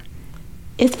taker.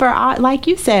 It's for, like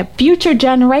you said, future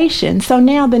generations. So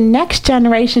now the next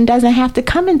generation doesn't have to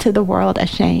come into the world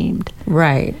ashamed.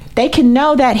 Right. They can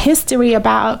know that history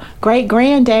about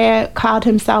great-granddad called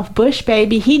himself Bush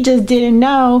baby. He just didn't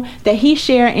know that he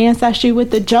shared ancestry with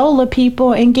the Jola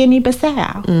people in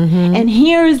Guinea-Bissau. Mm-hmm. And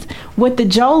here's what the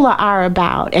Jola are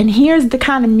about. And here's the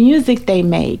kind of music they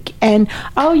make. And,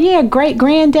 oh yeah,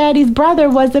 great-granddaddy's brother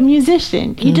was a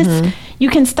musician. You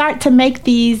can start to make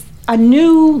a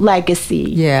new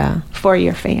legacy for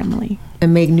your family.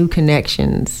 And make new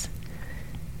connections.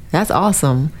 That's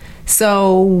awesome.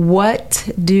 So what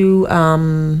do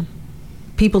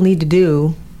people need to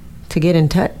do to get in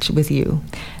touch with you?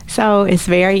 So it's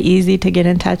very easy to get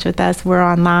in touch with us. We're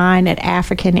online at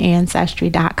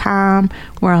AfricanAncestry.com.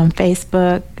 We're on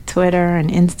Facebook, Twitter and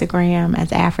Instagram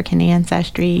as African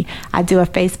Ancestry. I do a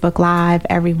Facebook Live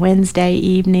every Wednesday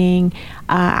evening.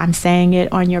 I'm saying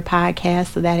it on your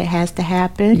podcast so that it has to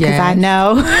happen, because I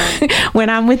know when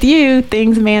I'm with you,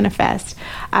 things manifest.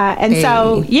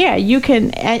 So, yeah, you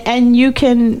can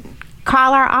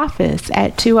call our office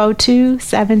at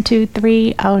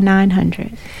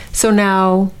 202-723-0900. So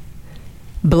now,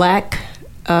 Black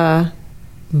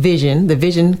vision, the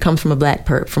vision comes from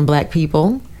from Black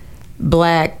people.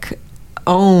 Black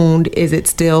owned, is it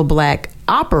still Black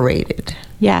operated?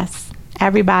 Yes.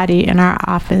 Everybody in our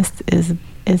office is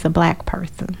a Black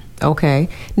person. Okay.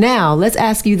 Now, let's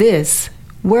ask you this.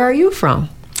 Where are you from?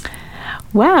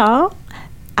 Well,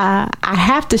 I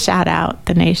have to shout out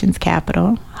the nation's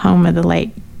capital, home of the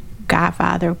late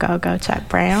godfather of go-go, Chuck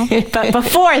Brown. But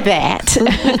before that, so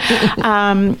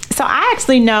I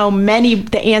actually know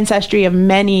the ancestry of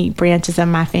many branches of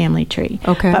my family tree.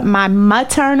 Okay. But my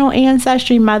maternal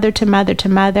ancestry, mother to mother to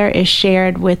mother, is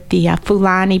shared with the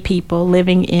Fulani people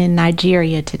living in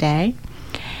Nigeria today.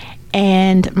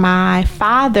 And my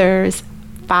father's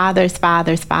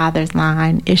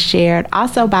line is shared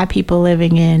also by people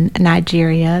living in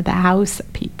Nigeria, the Hausa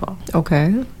people.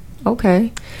 Okay.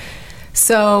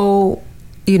 So,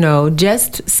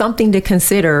 just something to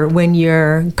consider when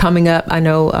you're coming up. I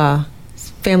know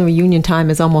family reunion time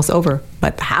is almost over,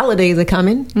 but the holidays are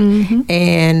coming,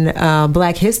 and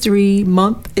Black History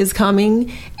Month is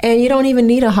coming, and you don't even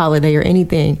need a holiday or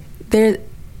anything.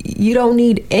 You don't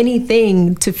need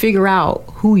anything to figure out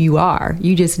who you are.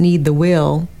 You just need the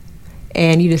will,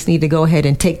 and you just need to go ahead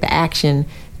and take the action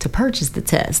to purchase the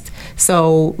test.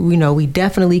 So, we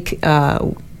definitely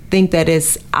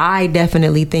I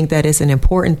definitely think that it's an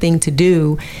important thing to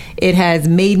do. It has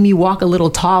made me walk a little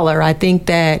taller. I think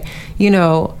that,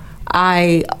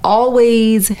 I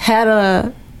always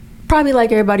had probably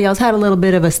like everybody else, had a little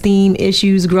bit of esteem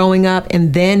issues growing up,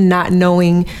 and then not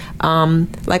knowing,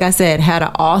 like I said, had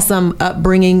an awesome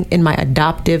upbringing in my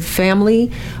adoptive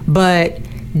family, but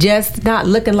just not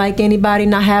looking like anybody,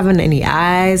 not having any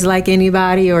eyes like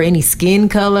anybody or any skin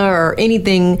color or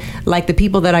anything like the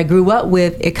people that I grew up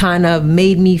with. It kind of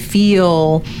made me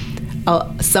feel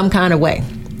some kind of way.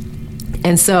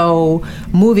 And so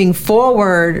moving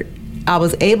forward, I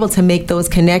was able to make those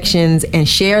connections and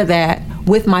share that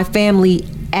with my family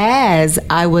as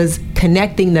I was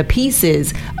connecting the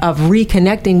pieces of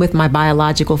reconnecting with my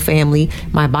biological family,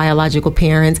 my biological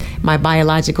parents, my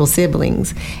biological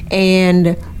siblings.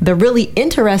 And the really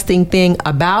interesting thing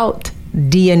about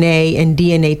DNA and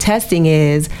DNA testing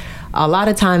is a lot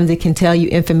of times it can tell you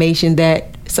information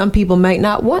that some people might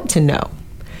not want to know.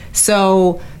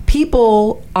 So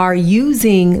people are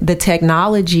using the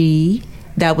technology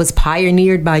that was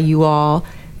pioneered by you all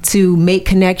to make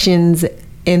connections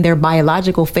in their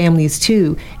biological families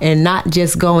too, and not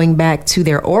just going back to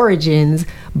their origins,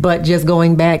 but just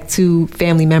going back to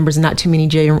family members not too many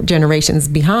generations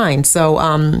behind. So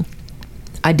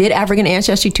I did African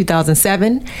Ancestry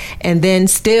 2007, and then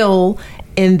still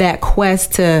in that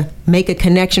quest to make a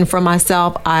connection for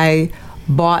myself, I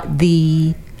bought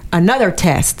another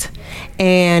test.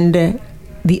 And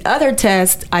the other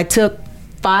test I took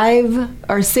 5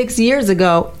 or 6 years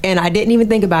ago, and I didn't even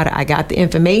think about it. I got the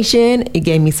information. It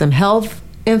gave me some health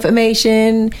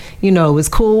information. It was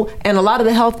cool. And a lot of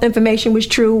the health information was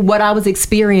true, what I was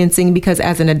experiencing, because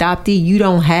as an adoptee, you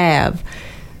don't have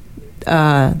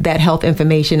that health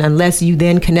information unless you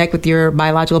then connect with your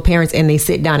biological parents and they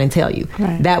sit down and tell you.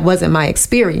 Right. That wasn't my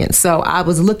experience. So I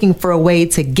was looking for a way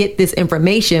to get this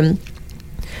information,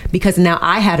 because now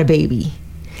I had a baby,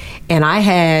 and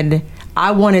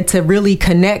I wanted to really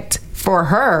connect for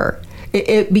her.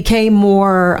 It became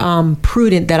more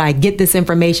prudent that I get this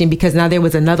information, because now there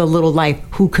was another little life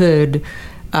who could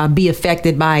be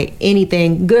affected by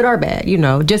anything, good or bad,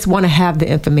 just want to have the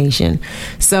information.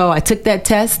 So I took that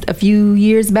test a few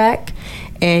years back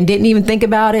and didn't even think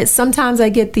about it. Sometimes I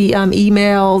get the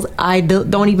emails. I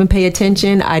don't even pay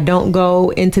attention. I don't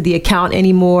go into the account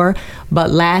anymore.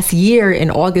 But last year in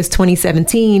August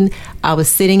 2017, I was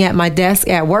sitting at my desk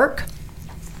at work,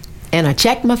 and I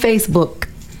checked my Facebook.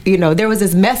 There was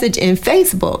this message in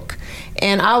Facebook,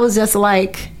 and I was just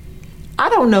like, I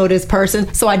don't know this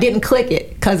person. So I didn't click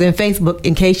it, because in Facebook,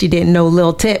 in case you didn't know,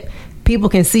 little tip, people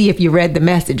can see if you read the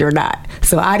message or not.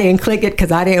 So I didn't click it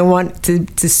because I didn't want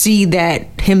to see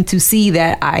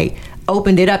that I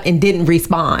opened it up and didn't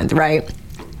respond, right?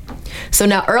 So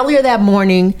now earlier that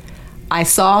morning, I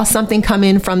saw something come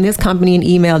in from this company, an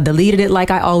email, deleted it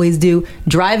like I always do.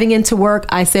 Driving into work,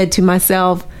 I said to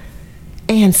myself,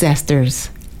 ancestors,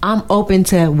 I'm open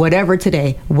to whatever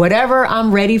today. Whatever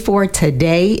I'm ready for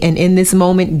today and in this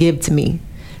moment, give to me.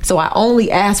 So I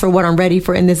only ask for what I'm ready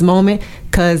for in this moment,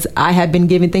 because I have been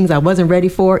given things I wasn't ready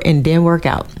for and didn't work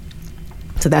out.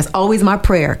 So that's always my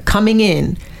prayer. Coming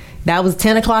in, that was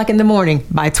 10 o'clock in the morning.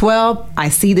 By 12, I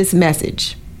see this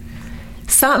message.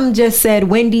 Something just said,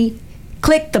 Wendy,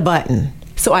 click the button.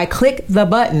 So I click the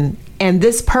button, and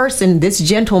this person, this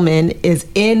gentleman, is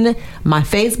in my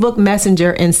Facebook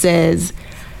Messenger and says,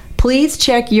 please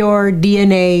check your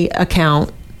DNA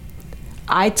account.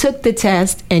 I took the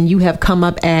test and you have come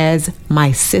up as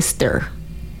my sister.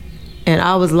 And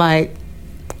I was like,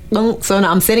 so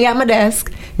now I'm sitting at my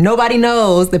desk. Nobody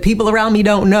knows. The people around me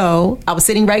don't know. I was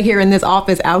sitting right here in this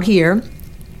office out here.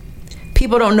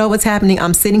 People don't know what's happening.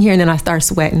 I'm sitting here, and then I start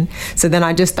sweating. So then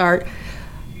I just start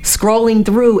scrolling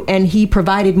through, and he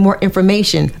provided more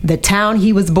information. The town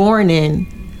he was born in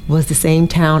was the same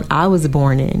town I was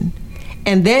born in.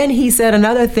 And then he said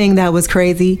another thing that was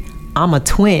crazy. I'm a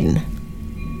twin.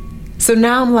 So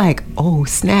now I'm like, oh,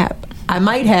 snap. I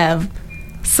might have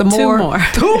some more.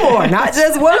 Two more, not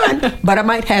just one, but I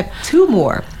might have two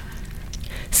more.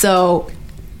 So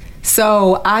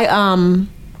I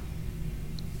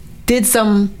did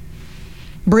some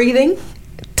breathing,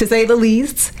 to say the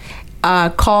least.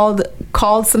 Called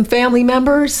some family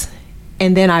members,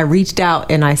 and then I reached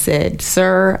out and I said,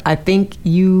 sir, I think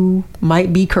you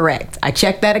might be correct. I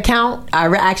checked that account. I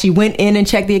actually went in and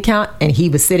checked the account, and he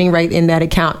was sitting right in that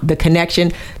account. The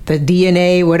connection, the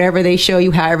DNA, whatever they show you,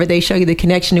 however they show you the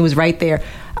connection, it was right there.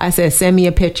 I said, send me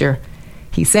a picture.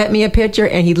 He sent me a picture,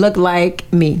 and he looked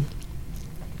like me.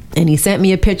 And he sent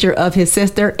me a picture of his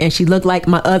sister, and she looked like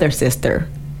my other sister.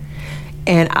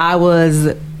 And I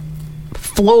was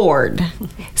floored.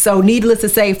 So needless to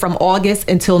say, from August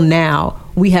until now,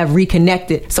 we have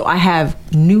reconnected. So I have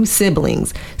new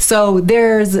siblings. So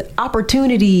there's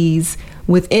opportunities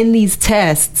within these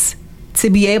tests to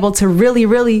be able to really,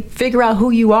 really figure out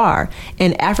who you are.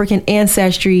 And African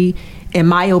Ancestry, in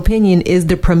my opinion, is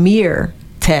the premier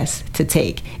test to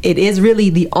take. It is really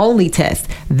the only test.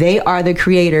 They are the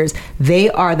creators. They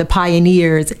are the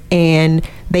pioneers, and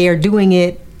they are doing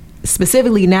it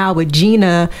specifically now with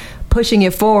Gina, pushing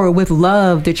it forward with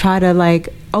love to try to like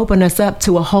open us up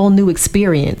to a whole new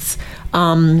experience,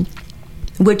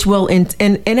 which will, and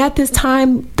at this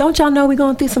time, don't y'all know we're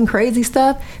going through some crazy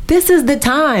stuff? This is the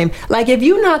time. Like, if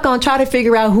you're not going to try to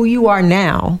figure out who you are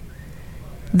now,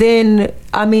 then,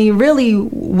 I mean, really,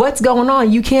 what's going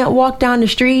on? You can't walk down the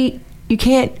street.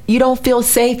 You don't feel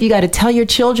safe. You got to tell your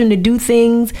children to do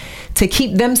things to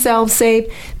keep themselves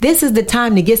safe. This is the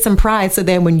time to get some pride, so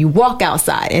that when you walk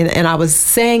outside, and I was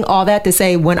saying all that to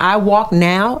say, when I walk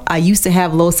now, I used to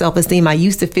have low self-esteem. I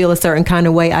used to feel a certain kind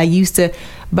of way.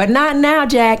 But not now,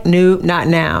 Jack. Nope, not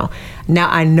now. Now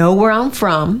I know where I'm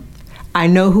from. I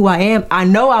know who I am. I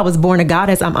know I was born a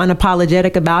goddess. I'm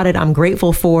unapologetic about it. I'm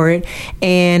grateful for it.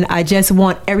 And I just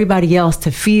want everybody else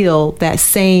to feel that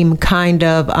same kind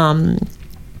of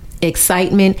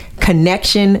excitement,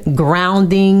 connection,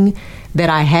 grounding that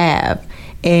I have.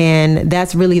 And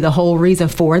that's really the whole reason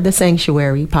for the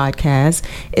Sanctuary podcast.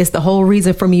 It's the whole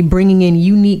reason for me bringing in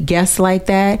unique guests like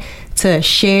that to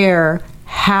share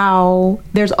how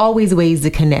there's always ways to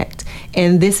connect.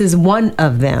 And this is one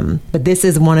of them, but this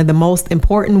is one of the most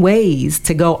important ways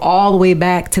to go all the way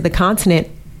back to the continent,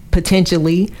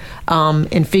 potentially,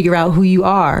 and figure out who you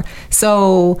are.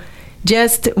 So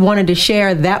just wanted to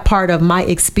share that part of my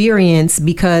experience,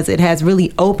 because it has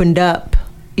really opened up,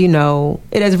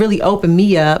 it has really opened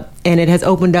me up, and it has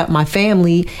opened up my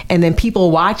family. And then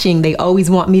people watching, they always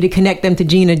want me to connect them to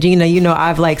Gina.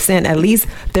 I've like sent at least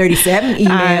 37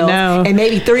 emails, and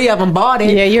maybe 3 of them bought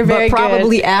it. Yeah, you're very good. But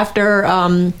probably after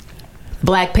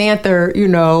Black Panther,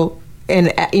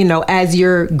 and as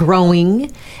you're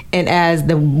growing, and as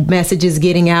the message is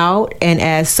getting out, and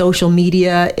as social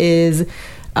media is,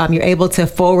 you're able to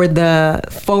forward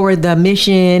the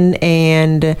mission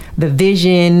and the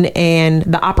vision and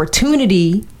the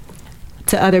opportunity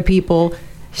to other people.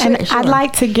 Sure. I'd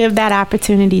like to give that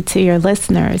opportunity to your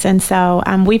listeners. And so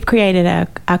we've created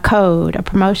a code, a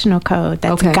promotional code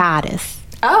that's Goddess.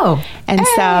 Oh. And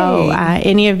so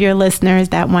any of your listeners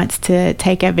that wants to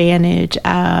take advantage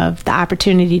of the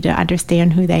opportunity to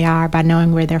understand who they are by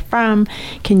knowing where they're from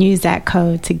can use that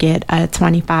code to get a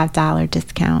 $25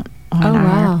 discount on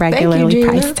our regularly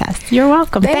priced test. You're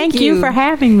welcome. Thank you for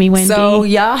having me, Wendy. So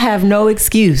y'all have no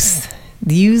excuse.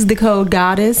 Use the code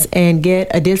Goddess and get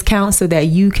a discount so that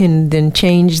you can then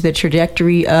change the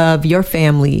trajectory of your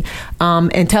family.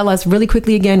 And tell us really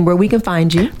quickly again where we can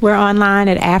find you. We're online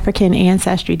at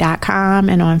AfricanAncestry.com,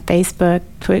 and on Facebook,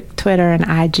 Twitter, and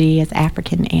IG as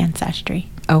African Ancestry.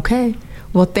 Okay.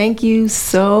 Well, thank you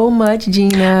so much,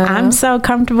 Gina. I'm so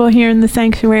comfortable here in the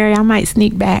sanctuary, I might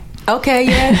sneak back. Okay,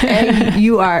 yeah, and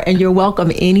you are, and you're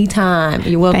welcome anytime.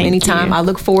 You're welcome anytime. You. I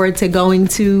look forward to going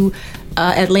to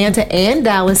Atlanta and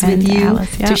Dallas with you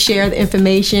to share the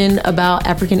information about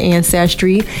African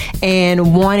ancestry,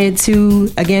 and wanted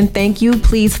to, again, thank you.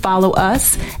 Please follow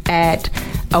us at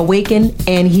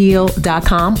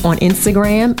awakenandheal.com on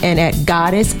Instagram and at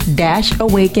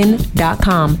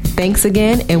goddess-awaken.com. Thanks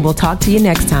again, and we'll talk to you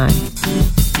next time.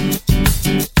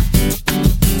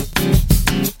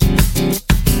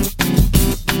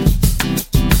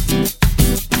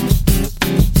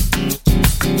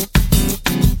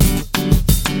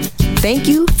 Thank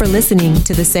you for listening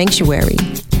to The Sanctuary.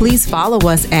 Please follow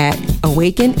us at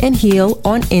Awaken and Heal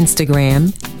on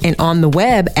Instagram and on the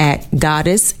web at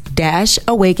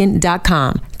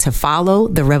goddess-awaken.com to follow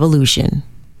the revolution.